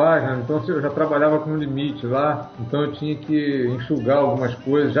limite de página, então eu já trabalhava com um limite lá, então eu tinha que enxugar algumas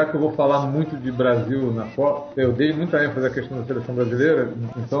coisas, já que eu vou falar muito de Brasil na Copa, eu dei muita ênfase à questão da seleção brasileira,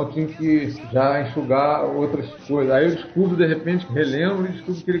 então eu tinha que já enxugar outras coisas. Aí eu descubro, de repente, relembro e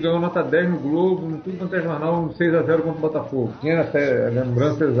descubro que ele ganhou nota 10 no Globo, no tudo quanto é jornal, 6-0 contra o Botafogo. Tinha essa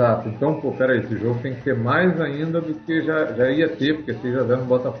lembrança exata. Então, peraí, esse jogo tem que ter mais ainda do que já ia ter, porque 6-0 no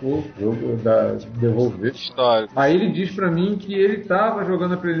Botafogo, jogo da devolver. Histórico. Aí ele diz pra mim que ele tava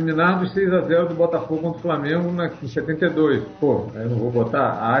jogando a preliminar dos 6-0 do Botafogo contra o Flamengo em 72. Pô, eu não vou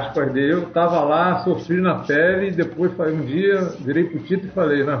botar aspas dele, eu tava lá, sofri na pele, e depois um dia virei pro Tito e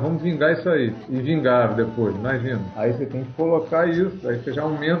falei, nós vamos vingar isso aí. E vingaram depois, imagina. Aí você tem que colocar isso, aí você já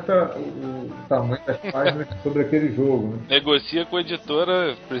aumenta o tamanho das páginas sobre aquele jogo, né? Negocia com a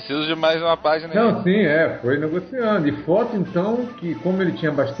editora, preciso de mais uma página. Não, sim, foi negociando. E foto, então, que como ele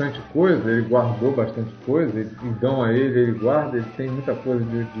tinha bastante coisa, ele guardou bastante coisa, e dão a ele guarda, ele tem muita coisa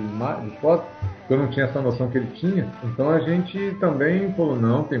de foto, eu não tinha essa noção que ele tinha. Então a gente também falou,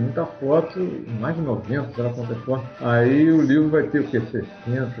 não, tem muita foto, mais de 90, sei lá quantas fotos. Aí o livro vai ter o quê?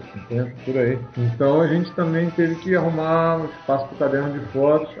 60, 50, por aí. Então a gente também teve que arrumar um espaço para o caderno de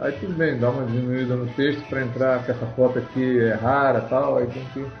fotos. Aí tudo bem, dá uma diminuída no texto para entrar que essa foto aqui é rara e tal, aí tem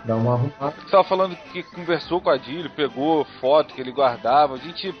que dar uma arrumada. Você estava falando que conversou com a Adílio, pegou foto que ele guardava.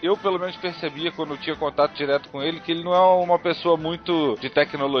 Eu pelo menos percebia quando eu tinha contato direto com ele que ele não é uma pessoa muito de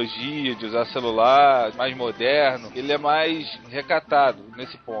tecnologia, de usar celular, mais moderno. Ele é mais recatado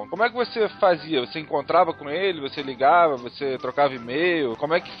nesse ponto. Como é que você fazia? Você encontrava com ele? Você ligava? Você trocava e-mail?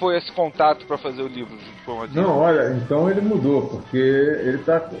 Como é que foi esse contato para fazer o livro junto com o Adílio? Não, olha, então ele mudou, porque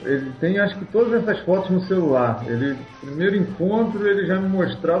ele tem acho que todas essas fotos no celular. Primeiro encontro, ele já me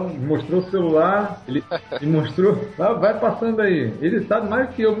mostrou o celular, ele me mostrou, vai passando aí. Ele sabe mais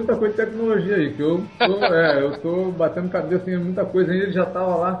que eu, muita coisa de tecnologia aí, que eu tô batendo cabeça em muita coisa, aí ele já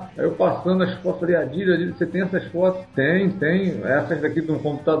tava lá, aí eu passando as fotos pessoal, falei, Adílio, você tem essas fotos? Tem. Essas daqui de um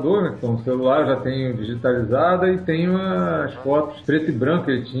computador, né? Que estão no celular, eu já tenho digitalizada, e tenho as fotos preto e branco.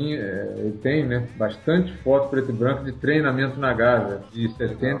 Ele tem, né? Bastante fotos preto e branco de treinamento na Gávea, de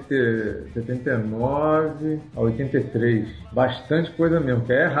 79 a 83. Bastante coisa mesmo,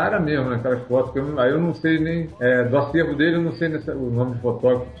 que é rara mesmo, né? Aquelas fotos que aí eu não sei nem, do acervo dele, eu não sei o nome de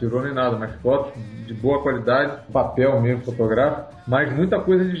fotógrafo que tirou nem nada, mas fotos de boa qualidade, papel mesmo fotográfico, mas muita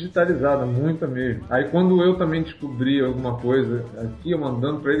coisa digitalizada, muita mesmo. Aí quando eu também descobri alguma coisa aqui, eu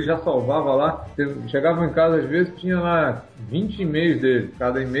mandando para ele, já salvava lá. Chegava em casa às vezes, tinha lá 20 e-mails dele,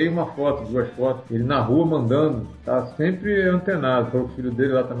 cada e-mail uma foto, 2 fotos. Ele na rua mandando, tá sempre antenado. O filho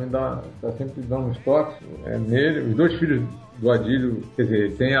dele lá também tá sempre dando uns toques nele. Os 2 filhos do Adílio, quer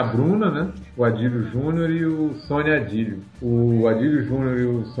dizer, tem a Bruna, né? O Adílio Júnior e o Sônia Adílio. O Adílio Júnior e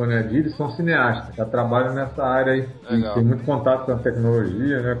o Sônia Adílio são cineastas, já trabalham nessa área aí. Tem muito contato com a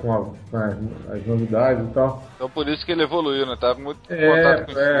tecnologia, né? Com as novidades e tal. Então por isso que ele evoluiu, né? Tava muito em contato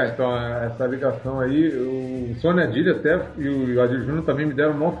com isso. Então essa ligação aí, o Sônia Adílio até e o Adílio Júnior também me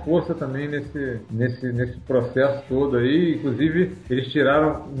deram maior força também nesse processo todo aí. Inclusive, eles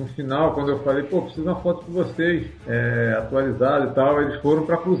tiraram no final, quando eu falei, preciso de uma foto com vocês, atualizada e tal, eles foram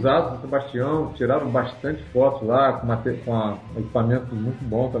para Cruzado, São Sebastião, tiraram bastante fotos lá, com equipamento muito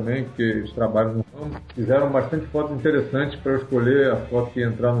bom também, porque eles trabalham no ramo, fizeram bastante fotos interessantes para eu escolher a foto que ia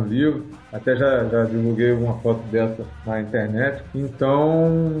entrar no livro. Até já divulguei uma foto dessa na internet.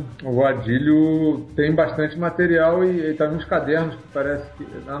 Então, o Adílio tem bastante material e está nos cadernos, que parece que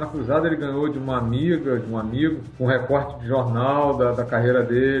lá na Cruzada ele ganhou de uma amiga, de um amigo, um recorte de jornal da carreira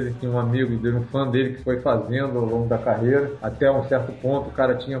dele. Tinha um amigo dele, um fã dele, que foi fazendo ao longo da carreira. Até um certo ponto o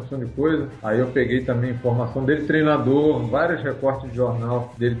cara tinha opção de coisa. Aí eu peguei também informação dele, treinador, vários recortes de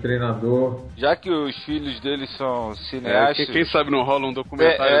jornal dele, treinador. Já que os filhos dele são cineastas... Quem sabe não rola um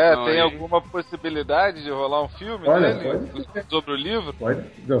documentário tem alguma possibilidade de rolar um filme dele sobre o livro? Pode.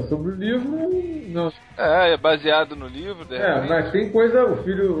 Não, sobre o livro não. É baseado no livro. Mas tem coisa,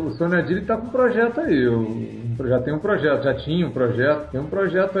 o Sônia Adílio tá com um projeto aí. Já tem um projeto, já tinha um projeto. Tem um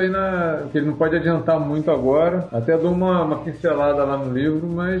projeto aí que ele não pode adiantar muito agora. Até dou uma pincelada lá no livro,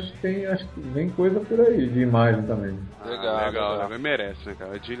 mas acho que vem coisa por aí, de imagem também. Legal. Merece, né,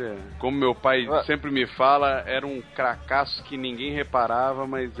 cara? Adílio, como meu pai sempre me fala, era um cracaço que ninguém reparava,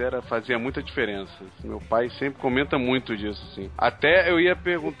 mas fazia muita diferença. Meu pai sempre comenta muito disso, assim. Até eu ia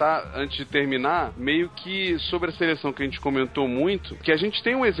perguntar, antes de terminar, meio que sobre a seleção que a gente comentou muito, que a gente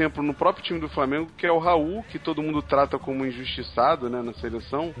tem um exemplo no próprio time do Flamengo, que é o Raul, que todo mundo trata como injustiçado, né, na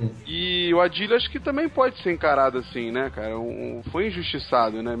seleção. E o Adílio acho que também pode ser encarado assim, né, cara? Foi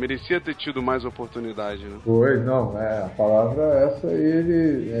injustiçado, né? Merecia ter tido mais oportunidade, né? Foi, não, a palavra essa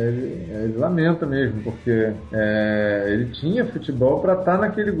ele lamenta mesmo, porque ele tinha futebol pra estar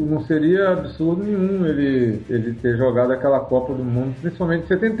naquele... Não seria absurdo nenhum ele ter jogado aquela Copa do Mundo, principalmente em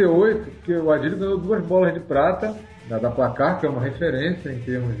 78, porque o Adílio ganhou 2 bolas de prata da Placar, que é uma referência em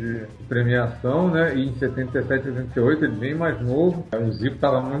termos de premiação, né? E em 77 e 78 ele bem mais novo. O Zico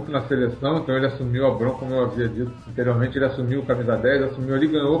estava muito na seleção, então ele assumiu a bronca, como eu havia dito anteriormente, ele assumiu o camisa 10, assumiu ali,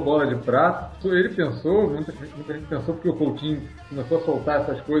 ganhou bola de prata. Ele pensou, muita gente pensou, porque o Coutinho começou a soltar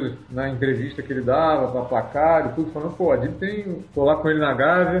essas coisas na entrevista que ele dava para Placar e tudo, falando, o Adílio tô lá com ele na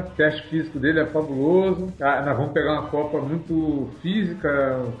Gávea, o teste físico dele é fabuloso, nós vamos pegar uma Copa muito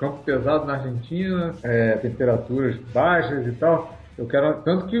física, um campo pesado na Argentina, temperaturas baixas e tal. Eu quero,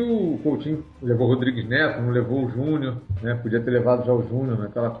 tanto que o Coutinho levou o Rodrigues Neto, não levou o Júnior, né? Podia ter levado já o Júnior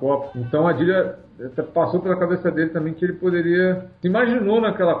naquela Copa. Então a Adílio passou pela cabeça dele também que ele poderia... Se imaginou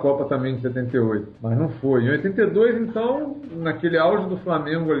naquela Copa também de 78, mas não foi. Em 82, então, naquele auge do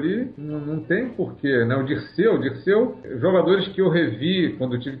Flamengo ali, não tem porquê, né? O Dirceu, jogadores que eu revi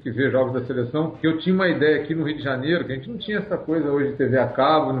quando eu tive que ver jogos da seleção, que eu tinha uma ideia aqui no Rio de Janeiro, que a gente não tinha essa coisa hoje de TV a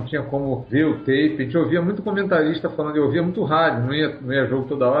cabo, não tinha como ver o tape, a gente ouvia muito comentarista falando, eu ouvia muito rádio, não ia jogo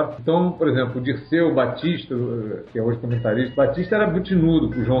toda hora. Então, por exemplo, o Dirceu, o Batista, que é hoje comentarista, Batista era butinudo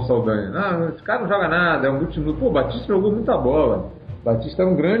pro João Saldanha. Esse cara não joga nada, é um butinudo. O Batista jogou muita bola. Batista era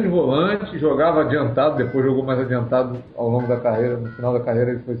um grande volante, jogava adiantado, depois jogou mais adiantado ao longo da carreira, no final da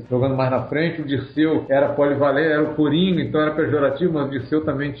carreira ele foi jogando mais na frente. O Dirceu era polivalente, era o Coringa, então era pejorativo, mas o Dirceu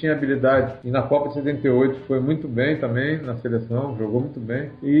também tinha habilidade. E na Copa de 78 foi muito bem também na seleção, jogou muito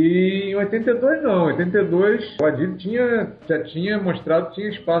bem. E em 82 não, em 82 o Adílio já tinha mostrado que tinha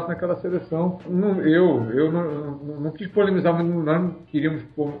espaço naquela seleção. Eu não quis polemizar, nós não queríamos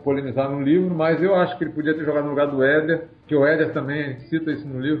polemizar no livro, mas eu acho que ele podia ter jogado no lugar do Éder, que o Éder também cita isso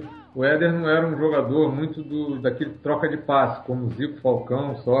no livro. O Éder não era um jogador muito daquele troca de passe, como Zico,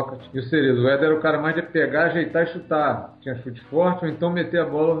 Falcão, Sócrates e o Cerezo. O Éder era o cara mais de pegar, ajeitar e chutar. Tinha chute forte, ou então meter a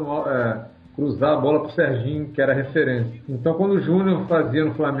bola cruzar a bola para o Serginho, que era referência. Então, quando o Júnior fazia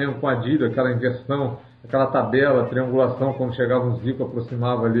no Flamengo com a Adílio, aquela inversão, aquela tabela, triangulação, quando chegava um Zico,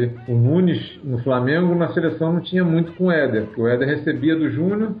 aproximava ali o Nunes no Flamengo, na seleção não tinha muito com o Éder, porque o Éder recebia do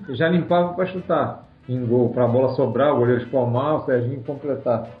Júnior e já limpava para chutar em gol, para a bola sobrar, o goleiro espalmar, o Serginho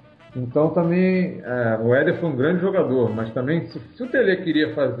completar. Então também, o Éder foi um grande jogador, mas também, se o Tele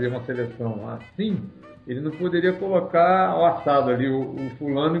queria fazer uma seleção assim, ele não poderia colocar ao assado ali o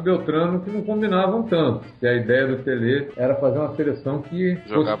fulano e o Beltrano, que não combinavam tanto. E a ideia do Tele era fazer uma seleção que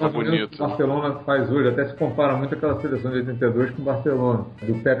jogava bonito. O Barcelona faz hoje, até se compara muito aquela seleção de 82 com o Barcelona.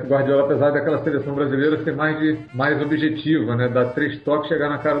 Do Pep Guardiola, apesar daquela seleção brasileira ser mais objetiva, né? Dar 3 toques, chegar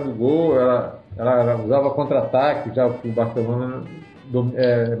na cara do gol, ela usava contra-ataque, já o Barcelona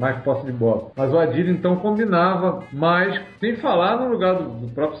mais posse de bola. Mas o Adílio então combinava mais, sem falar no lugar do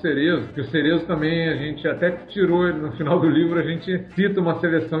próprio Cerezo, que o Cerezo também a gente até tirou no final do livro, a gente cita uma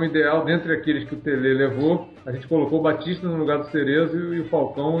seleção ideal dentre aqueles que o Tele levou. A gente colocou o Batista no lugar do Cerezo e o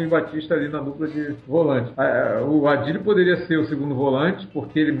Falcão e o Batista ali na dupla de volante. O Adílio poderia ser o segundo volante,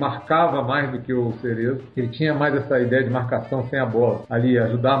 porque ele marcava mais do que o Cerezo. Ele tinha mais essa ideia de marcação sem a bola. Ali,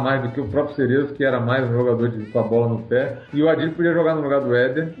 ajudar mais do que o próprio Cerezo, que era mais um jogador com a bola no pé. E o Adílio podia jogar no lugar do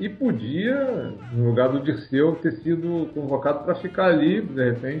Éder e podia, no lugar do Dirceu, ter sido convocado para ficar ali, de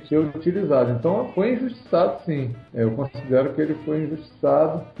repente, ser utilizado. Então, foi injustiçado, sim. Eu considero que ele foi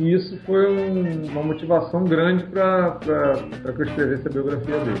injustiçado. E isso foi uma motivação grande para que eu escrevesse a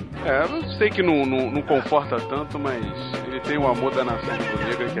biografia dele. Eu sei que não conforta tanto, mas ele tem o amor da nação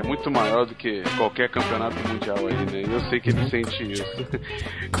rubro-negra, que é muito maior do que qualquer campeonato mundial aí, né? E eu sei que ele sente isso.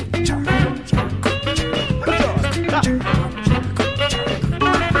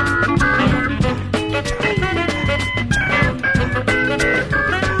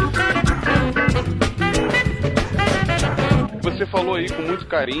 Você falou aí com muito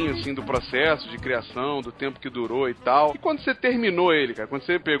carinho, assim, do processo de criação, do tempo que durou e tal. E quando você terminou ele, cara? Quando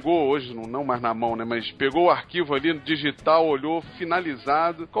você pegou, hoje não mais na mão, né? Mas pegou o arquivo ali no digital, olhou,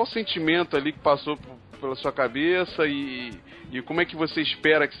 finalizado. Qual o sentimento ali que passou pela sua cabeça e como é que você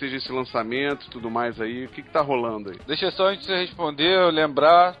espera que seja esse lançamento e tudo mais aí? O que tá rolando aí? Deixa só antes de você responder, eu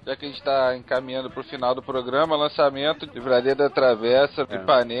lembrar, já que a gente tá encaminhando pro final do programa, lançamento de Livraria da Travessa,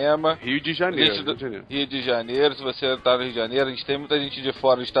 Ipanema. Rio de Janeiro. Rio de Janeiro, se você tá no Rio de Janeiro, a gente tem muita gente de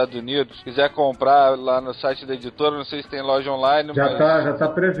fora dos Estados Unidos. Se quiser comprar lá no site da editora, não sei se tem loja online, já tá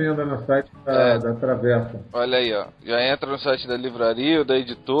pré-venda no site da Travessa. Olha aí, ó. Já entra no site da livraria ou da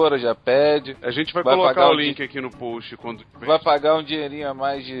editora, já pede. A gente vai colocar o link aqui no post quando... Vai pagar um dinheirinho a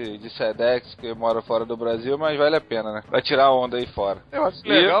mais de Sedex, que mora fora do Brasil, mas vale a pena, né? Vai tirar a onda aí fora. Eu acho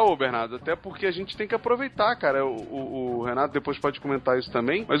legal, Bernardo, até porque a gente tem que aproveitar, cara. O Renato depois pode comentar isso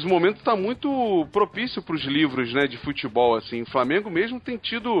também, mas o momento tá muito propício pros livros, né, de futebol, assim. O Flamengo mesmo tem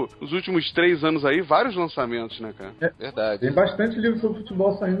tido, nos últimos 3 anos aí, vários lançamentos, né, cara? Verdade. Tem bastante livro sobre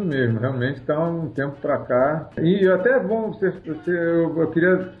futebol saindo mesmo, realmente tá um tempo pra cá. E até é bom, eu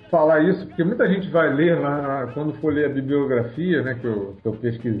queria falar isso, porque muita gente vai ler lá, quando for ler a bibliografia, né, que eu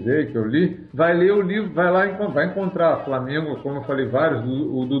pesquisei, que eu li, vai ler o livro, vai encontrar Flamengo, como eu falei, vários,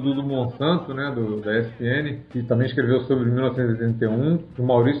 o do Monsanto, né, da ESPN, que também escreveu sobre 1981, o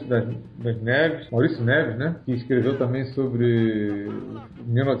Maurício Neves, né, que escreveu também sobre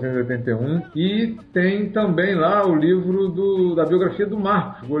 1981, e tem também lá o livro da biografia do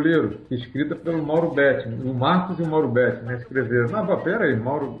Marcos, goleiro, escrita pelo Mauro Betting, o Marcos e o Mauro Betting, né, escreveram. Pera aí, o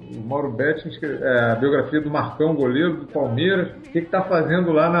Mauro Betting, a biografia do Marcão, goleiro do Palmeiras, o que tá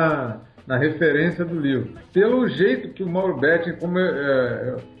fazendo lá na referência do livro. Pelo jeito que o Mauro Betting, como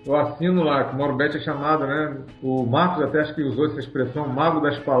eu assino lá, que o Mauro Betting é chamado, né? O Marcos até acho que usou essa expressão, mago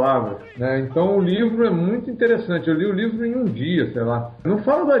das palavras, né? Então o livro é muito interessante. Eu li o livro em um dia, sei lá. Não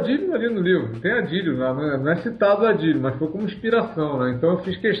falo do Adílio ali no livro, tem Adílio, não é citado o Adílio, mas foi como inspiração, né? Então eu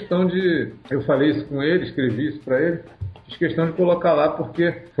fiz questão eu falei isso com ele, escrevi isso para ele, fiz questão de colocar lá,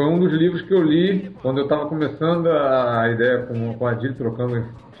 porque foi um dos livros que eu li quando eu estava começando a ideia com o Adílio, trocando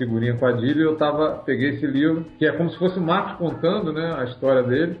figurinha com o Adílio, peguei esse livro, que é como se fosse o Marcos contando, né, a história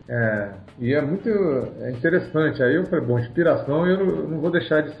dele, e é muito interessante. Aí eu falei, bom, inspiração eu não vou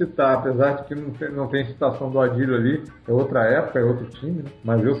deixar de citar, apesar de que não tem citação do Adílio ali, é outra época, é outro time, né?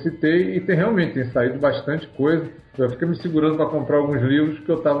 Mas eu citei e realmente tem saído bastante coisa. Eu fiquei me segurando para comprar alguns livros que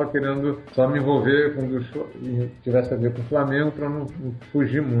eu estava querendo só me envolver quando tivesse a ver com o Flamengo para não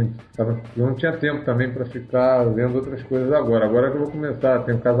fugir muito. Eu não tinha tempo também para ficar vendo outras coisas agora. Agora que eu vou começar,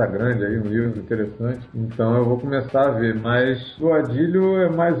 tem o Casagrande aí, um livro interessante, então eu vou começar a ver. Mas o Adílio é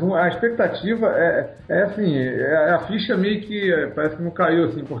mais um... A expectativa é assim, a ficha meio que parece que não caiu,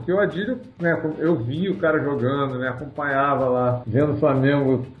 assim, porque o Adílio, né, eu vi o cara jogando, né, acompanhava lá, vendo o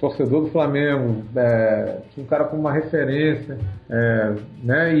Flamengo, torcedor do Flamengo, um cara com uma referência,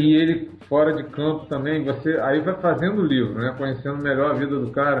 né, e ele fora de campo também, você aí vai fazendo o livro, né, conhecendo melhor a vida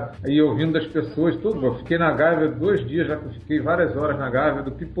do cara, aí ouvindo das pessoas, tudo. Eu fiquei na Gávea 2 dias, já fiquei várias horas na Gávea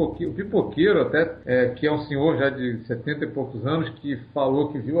do Pipoqueiro, o Pipoqueiro até, que é um senhor já de 70 e poucos anos, que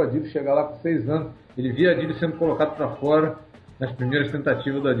falou que viu o Adílio chegar lá com 6 anos, ele via Adílio sendo colocado para fora, nas primeiras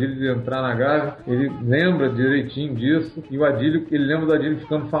tentativas do Adílio de entrar na Gávea, ele lembra direitinho disso, e o Adílio, ele lembra do Adílio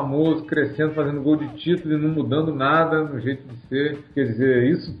ficando famoso, crescendo, fazendo gol de título e não mudando nada no jeito de ser. Quer dizer,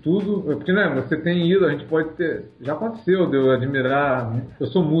 isso tudo, porque né, você tem ido, a gente pode ter, já aconteceu de eu admirar, eu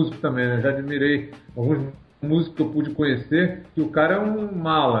sou músico também, né, já admirei alguns músicos que eu pude conhecer, que o cara é um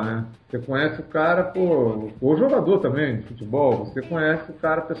mala, né? Você conhece o cara, ou jogador também de futebol, você conhece o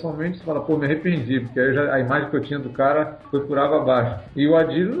cara pessoalmente e fala, me arrependi, porque aí a imagem que eu tinha do cara foi por água abaixo. E o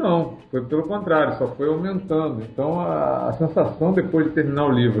Adílio não, foi pelo contrário, só foi aumentando. Então a sensação depois de terminar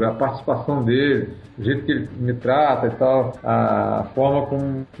o livro, a participação dele, o jeito que ele me trata e tal, a forma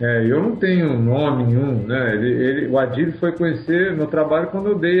como... eu não tenho nome nenhum, né? O Adílio foi conhecer meu trabalho quando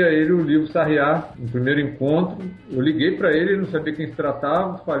eu dei a ele o livro Sarriá, no primeiro encontro. Eu liguei para ele, não sabia quem se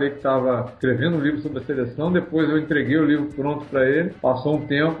tratava, falei que estava escrevendo um livro sobre a seleção, depois eu entreguei o livro pronto para ele, passou um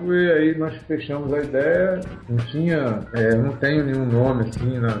tempo e aí nós fechamos a ideia. Não tenho nenhum nome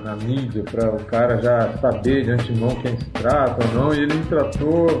assim na mídia para o cara já saber de antemão quem se trata ou não, e ele me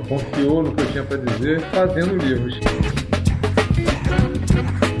tratou, confiou no que eu tinha para dizer, fazendo livros.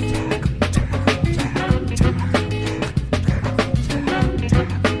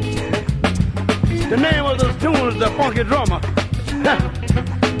 The name of the tune is The Funky Drummer.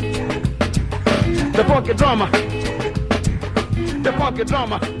 The Funky Drummer. The Funky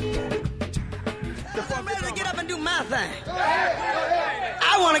Drummer. I'm ready to get up and do my thing.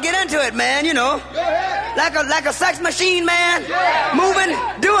 I want to get into it, man, you know. Like a sex machine, man. Moving,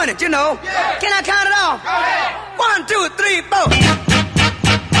 doing it, you know. Can I count it off? 1, 2, 3, 4.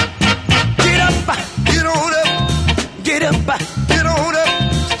 Get up, get on up. Get up, get on up.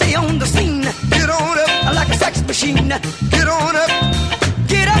 Stay on the scene. Get on up. Like a sex machine. Get on up.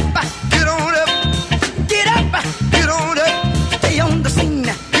 Get up, get on up. Get up, get on up. Stay on the scene.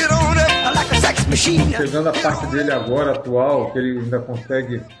 Get on up. Like a sex machine. Pegando a parte dele agora, atual, que ele ainda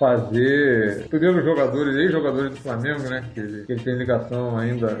consegue fazer. Primeiro ex-jogadores do Flamengo, né? Que ele tem ligação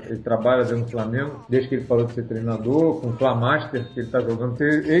ainda, ele trabalha dentro do Flamengo, desde que ele parou de ser treinador, com o Flamaster, que ele está jogando. Tem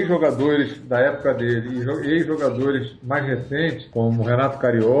ex-jogadores da época dele e ex-jogadores mais recentes, como o Renato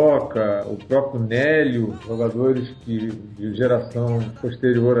Carioca, o próprio Nélio, jogadores de geração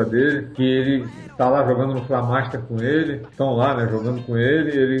posterior a dele, que ele está lá jogando no Flamaster com ele, estão lá, né, jogando com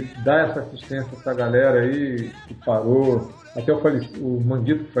ele dá essa assistência a essa galera aí que parou. Até o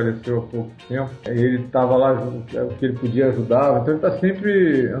Manguito, que faleceu há pouco tempo, ele estava lá, o que ele podia ajudar, então ele está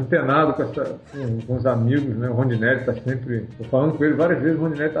sempre antenado com os amigos, né? O Rondinelli está sempre, tô falando com ele várias vezes, o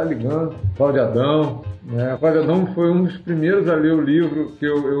Rondinelli está ligando, Cláudio Adão, né? O Cláudio Adão foi um dos primeiros a ler o livro, que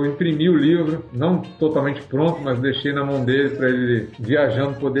eu imprimi o livro, não totalmente pronto, mas deixei na mão dele para ele,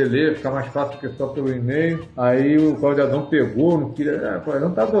 viajando, poder ler, ficar mais fácil que só pelo e-mail. Aí o Cláudio Adão pegou, não queria, o Cláudio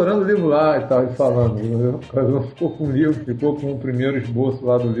Adão tá adorando o livro lá e tal, ele falando, o Cláudio Adão ficou com o livro, ficou com o primeiro esboço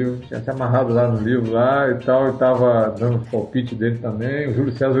lá do livro, tinha se amarrado lá no livro lá e tal, e tava dando o palpite dele também. O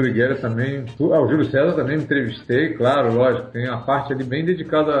Júlio César Uriguera também. O Júlio César também me entrevistei, claro, lógico, tem a parte ali bem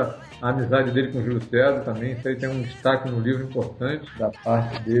dedicada à amizade dele com o Júlio César também, isso aí tem um destaque no livro importante da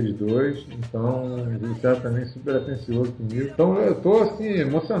parte deles dois, então o Júlio César também super atencioso comigo. Então eu tô assim,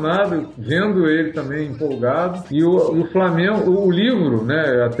 emocionado, vendo ele também empolgado. E o Flamengo, o livro,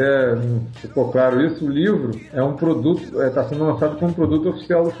 né, até não ficou claro isso, o livro é um produto, está sendo lançado como produto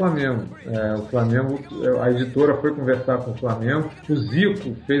oficial do Flamengo. O Flamengo, a editora foi conversar com o Flamengo, o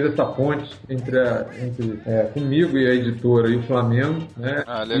Zico fez essa ponte entre comigo e a editora e o Flamengo, né?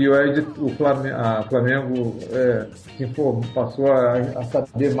 E o Flamengo passou a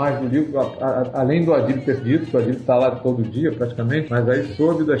saber mais do livro, além do Adílio ter dito, que o Adílio está lá todo dia praticamente, mas aí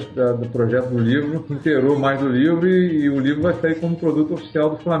soube do projeto do livro, se inteirou mais do livro e o livro vai sair como produto oficial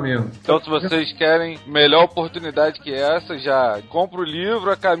do Flamengo. Então, se vocês querem melhor oportunidade que essa, dessa, já compra o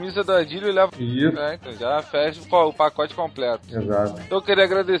livro, a camisa do Adílio e leva. Isso. Então já fecha o pacote completo. Exato. Então eu queria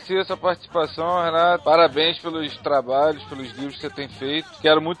agradecer a sua participação, Renato. Parabéns pelos trabalhos, pelos livros que você tem feito.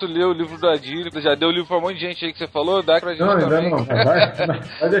 Quero muito ler o livro do Adílio. Você já deu o livro pra um monte de gente aí que você falou, dá pra gente não, também. Não,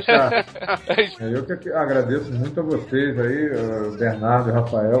 vai deixar. Eu que agradeço muito a vocês aí, Bernardo e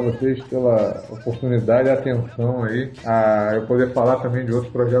Rafael, vocês pela oportunidade e atenção aí, a eu poder falar também de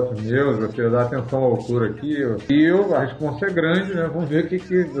outros projetos meus, você dar atenção ao autor aqui. E a resposta é grande, né? Vamos ver o que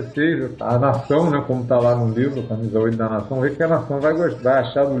vocês, a nação, né, como tá lá no livro, Camisa 8 da Nação, ver o que a nação vai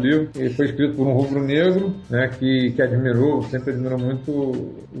achar do livro. Ele foi escrito por um rubro-negro, né, que sempre admirou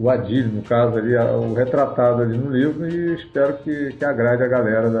muito o Adílio, no caso ali, o retratado ali no livro, e espero que agrade a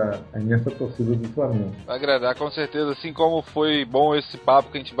galera da imensa torcida do Flamengo. Vai agradar, com certeza, assim como foi bom esse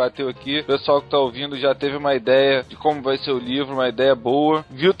papo que a gente bateu aqui, o pessoal que tá ouvindo já teve uma ideia de como vai ser o livro, uma ideia boa,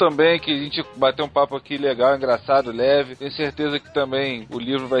 viu também que a gente bateu um papo aqui legal, engraçado, leve, tenho certeza que também o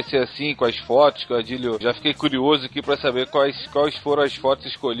livro vai ser assim, com as fotos que o Adílio, já fiquei curioso aqui pra saber quais foram as fotos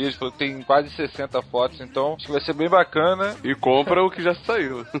escolhidas, falou que tem quase 60 fotos, então acho que vai ser bem bacana. E compra o que já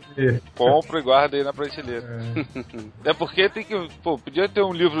saiu. Compra e guarda aí na prateleira. É porque tem que, podia ter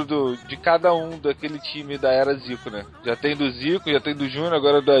um livro de cada um daquele time da era Zico, né? Já tem do Zico, já tem do Júnior,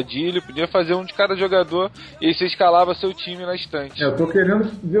 agora do Adílio, podia fazer um de cada jogador e aí você escalava seu time na estante. Eu tô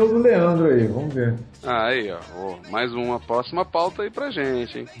querendo ver o do Leandro aí, vamos ver. Aí, ó, mais uma próxima pauta aí pra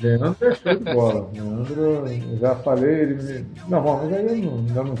gente, hein? Leandro é show de bola. Leandro, já falei, ele me... Não, mas aí eu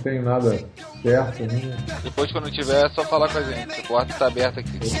ainda não tenho nada certo. Né? Depois, quando tiver, é só falar com a gente. A porta tá aberta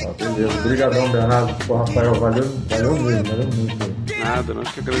aqui. Beleza. Obrigadão, Bernardo. Pô, Rafael, valeu muito. Nada,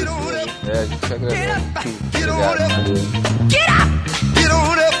 nós que agradecemos. A gente que agradece. Get up! Get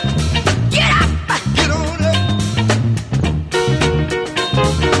on up!